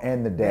mom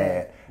and the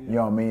dad. You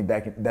know what I mean?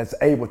 That's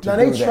able to. Now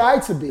do they that. try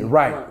to be.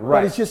 Right.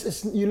 But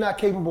you're not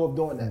capable of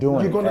doing that.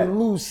 You're gonna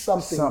lose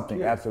something.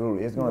 Something,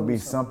 absolutely. It's gonna be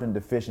something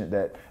deficient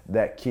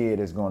that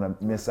kid is gonna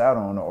miss out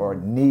on or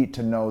need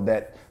to know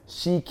that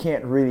she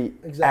can't really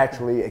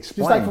actually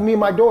explain. Just like for me and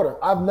my daughter,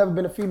 I've never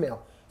been a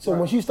female. So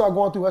when she started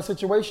going through her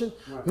situation,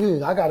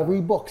 I got to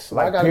read books.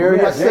 Like I got to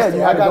periods, read my sister. you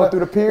got to go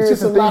through the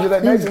periods and things of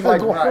that nature.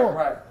 Like,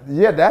 Right.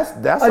 Yeah, that's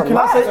a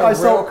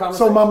lot.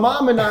 So my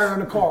mom and I are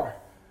in the car.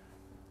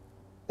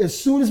 As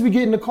soon as we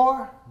get in the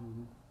car,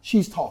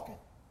 she's talking.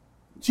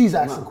 She's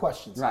asking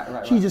questions.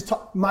 Right. She just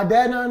talk. My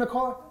dad and I are in the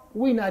car.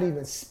 We're not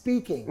even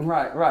speaking.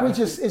 Right.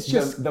 It's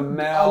just the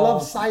male. I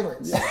love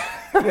silence.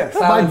 Silence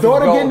My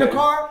daughter get in the golden.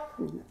 car.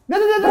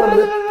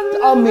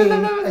 I mean,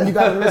 and you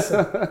gotta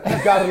listen.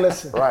 You gotta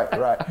listen.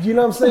 Right. You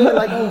know what I'm saying?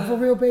 Like, oh, for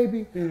real,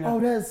 baby. Oh,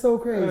 that's so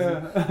crazy.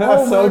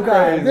 Oh so my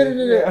God.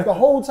 crazy. The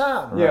whole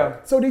time. Yeah.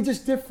 So they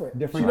just different.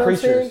 Different you know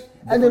creatures. What I'm saying?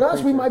 And then us,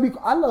 we creatures. might be.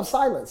 I love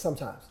silence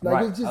sometimes. Like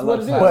Right. it's just I what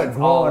love it is. silence. But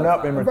growing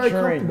up and I'm very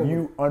maturing, comfortable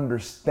you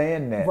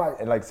understand that. Right.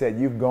 And like I said,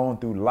 you've gone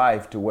through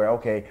life to where,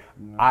 okay,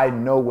 I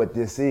know what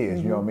this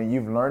is. You know what I mean?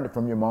 You've learned it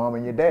from your mom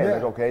and your dad. Yeah.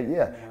 Like, okay,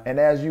 And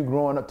as you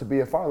growing up to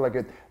be a father, like,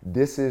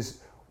 this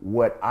is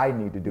what I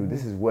need to do.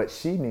 This is what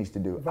she needs to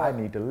do. Right. I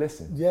need to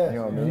listen. Yeah, You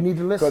know what I you mean? need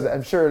to listen. Because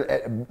I'm sure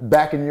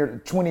back in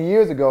your 20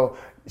 years ago,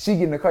 she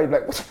get in the car, you're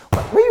like,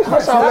 what you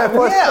hush all that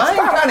for? Yeah, I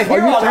ain't trying to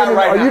hear all that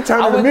right now. Are you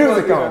turning the I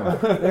music went on?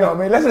 You know what I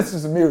mean? Let's listen to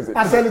some music.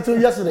 I said it to her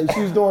yesterday.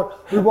 She was doing.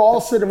 We were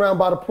all sitting around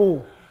by the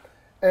pool,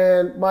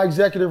 and my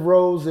executive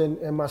Rose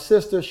and my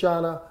sister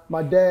Shauna,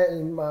 my dad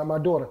and my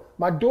daughter.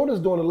 My daughter's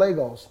doing the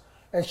Legos,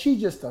 and she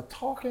just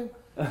talking.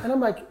 And I'm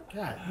like,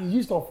 God, you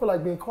just don't feel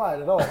like being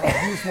quiet at all.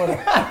 Huh? You just want to,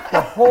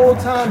 the whole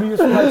time you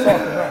just feel like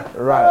talking.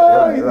 Huh?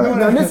 Right.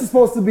 Now this is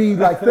supposed to be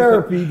like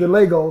therapy, the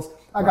Legos.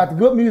 I got the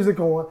good music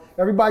on,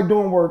 everybody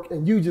doing work,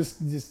 and you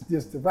just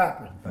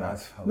rapping.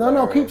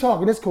 No, keep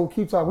talking. It's cool.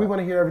 Keep talking. We want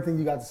to hear everything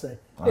you got to say.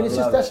 And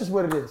that's just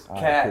what it is.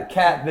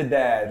 Cat the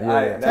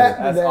dad.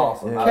 That's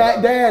awesome.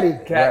 Cat daddy.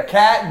 Cat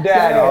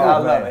daddy. I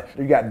love it.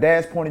 You got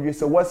dad's point of view.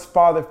 So what's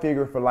father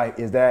figure for life?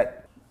 Is that?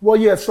 Well,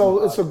 yeah,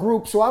 so it's a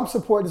group. So I'm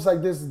supporting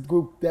this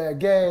group, Dad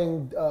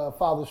Gang,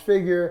 Father's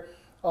Figure,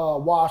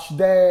 Wash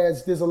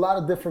Dads. There's a lot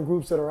of different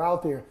groups that are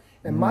out there.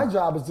 And my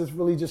job is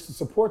just to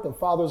support them.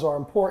 Fathers are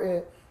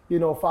important. You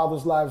know,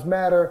 fathers' lives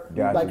matter.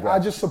 I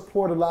just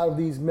support a lot of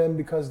these men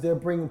because they're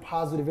bringing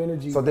positive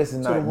energy. So this is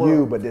to the not world.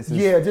 you, but this is...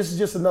 Yeah, this is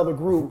just another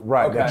group.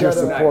 Right, that you're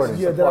supporting.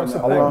 Yeah, that I'm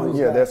supporting.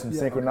 There's some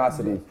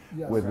synchronicity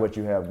with what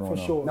you have going on.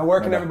 For sure. Now,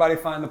 where can everybody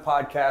find the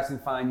podcast and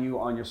find you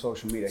on your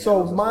social media?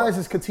 So mine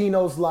is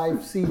Cuttino's Life,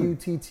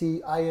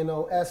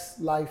 Cuttinos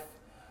Life.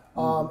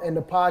 And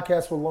the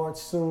podcast will launch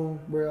soon.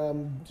 We're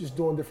just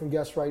doing different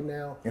guests right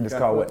now. And it's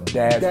called what?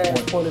 Dad's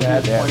Point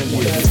of View.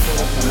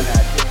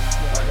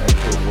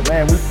 Well,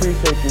 man, we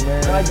appreciate you,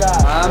 man. My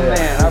God.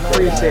 I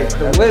appreciate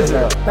the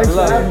wisdom. Thanks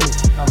for having me.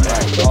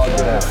 All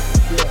good.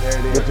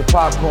 Get your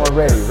popcorn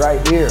ready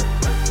right here.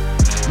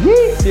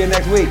 See you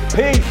next week.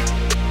 Peace.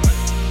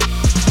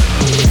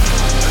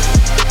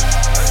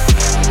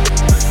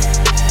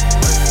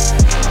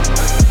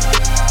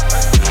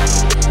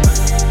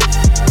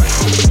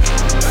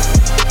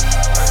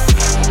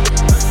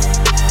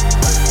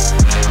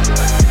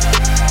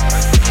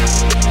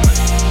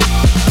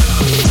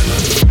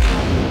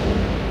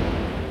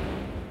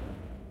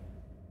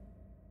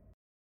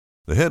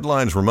 The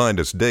headlines remind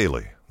us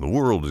daily, the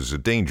world is a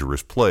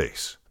dangerous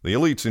place. The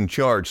elites in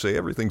charge say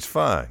everything's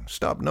fine,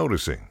 stop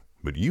noticing.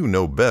 But you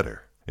know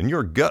better. And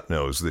your gut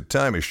knows that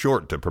time is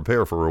short to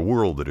prepare for a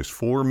world that is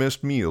 4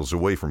 missed meals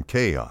away from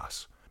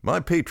chaos.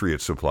 My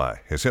Patriot Supply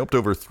has helped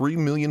over 3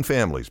 million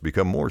families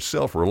become more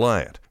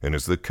self-reliant and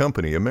is the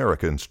company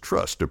Americans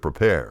trust to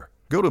prepare.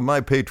 Go to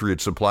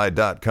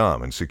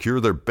MyPatriotSupply.com and secure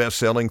their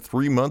best-selling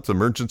 3-month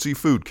emergency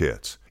food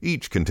kits.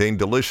 Each contain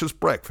delicious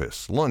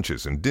breakfasts,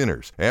 lunches, and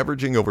dinners,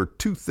 averaging over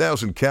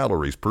 2,000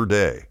 calories per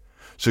day.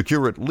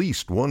 Secure at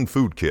least 1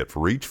 food kit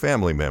for each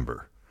family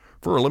member.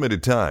 For a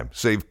limited time,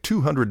 save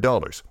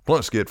 $200,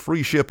 plus get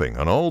free shipping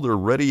on all their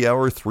Ready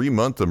Hour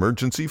 3-month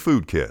emergency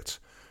food kits.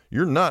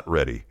 You're not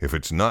ready if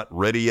it's not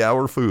Ready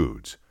Hour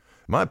Foods.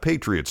 My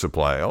Patriot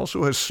Supply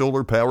also has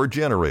solar power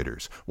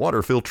generators,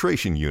 water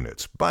filtration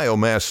units,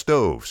 biomass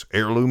stoves,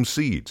 heirloom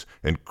seeds,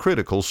 and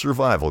critical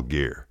survival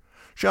gear.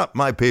 Shop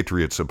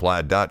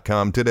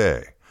MyPatriotSupply.com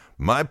today.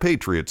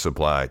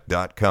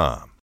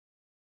 MyPatriotSupply.com.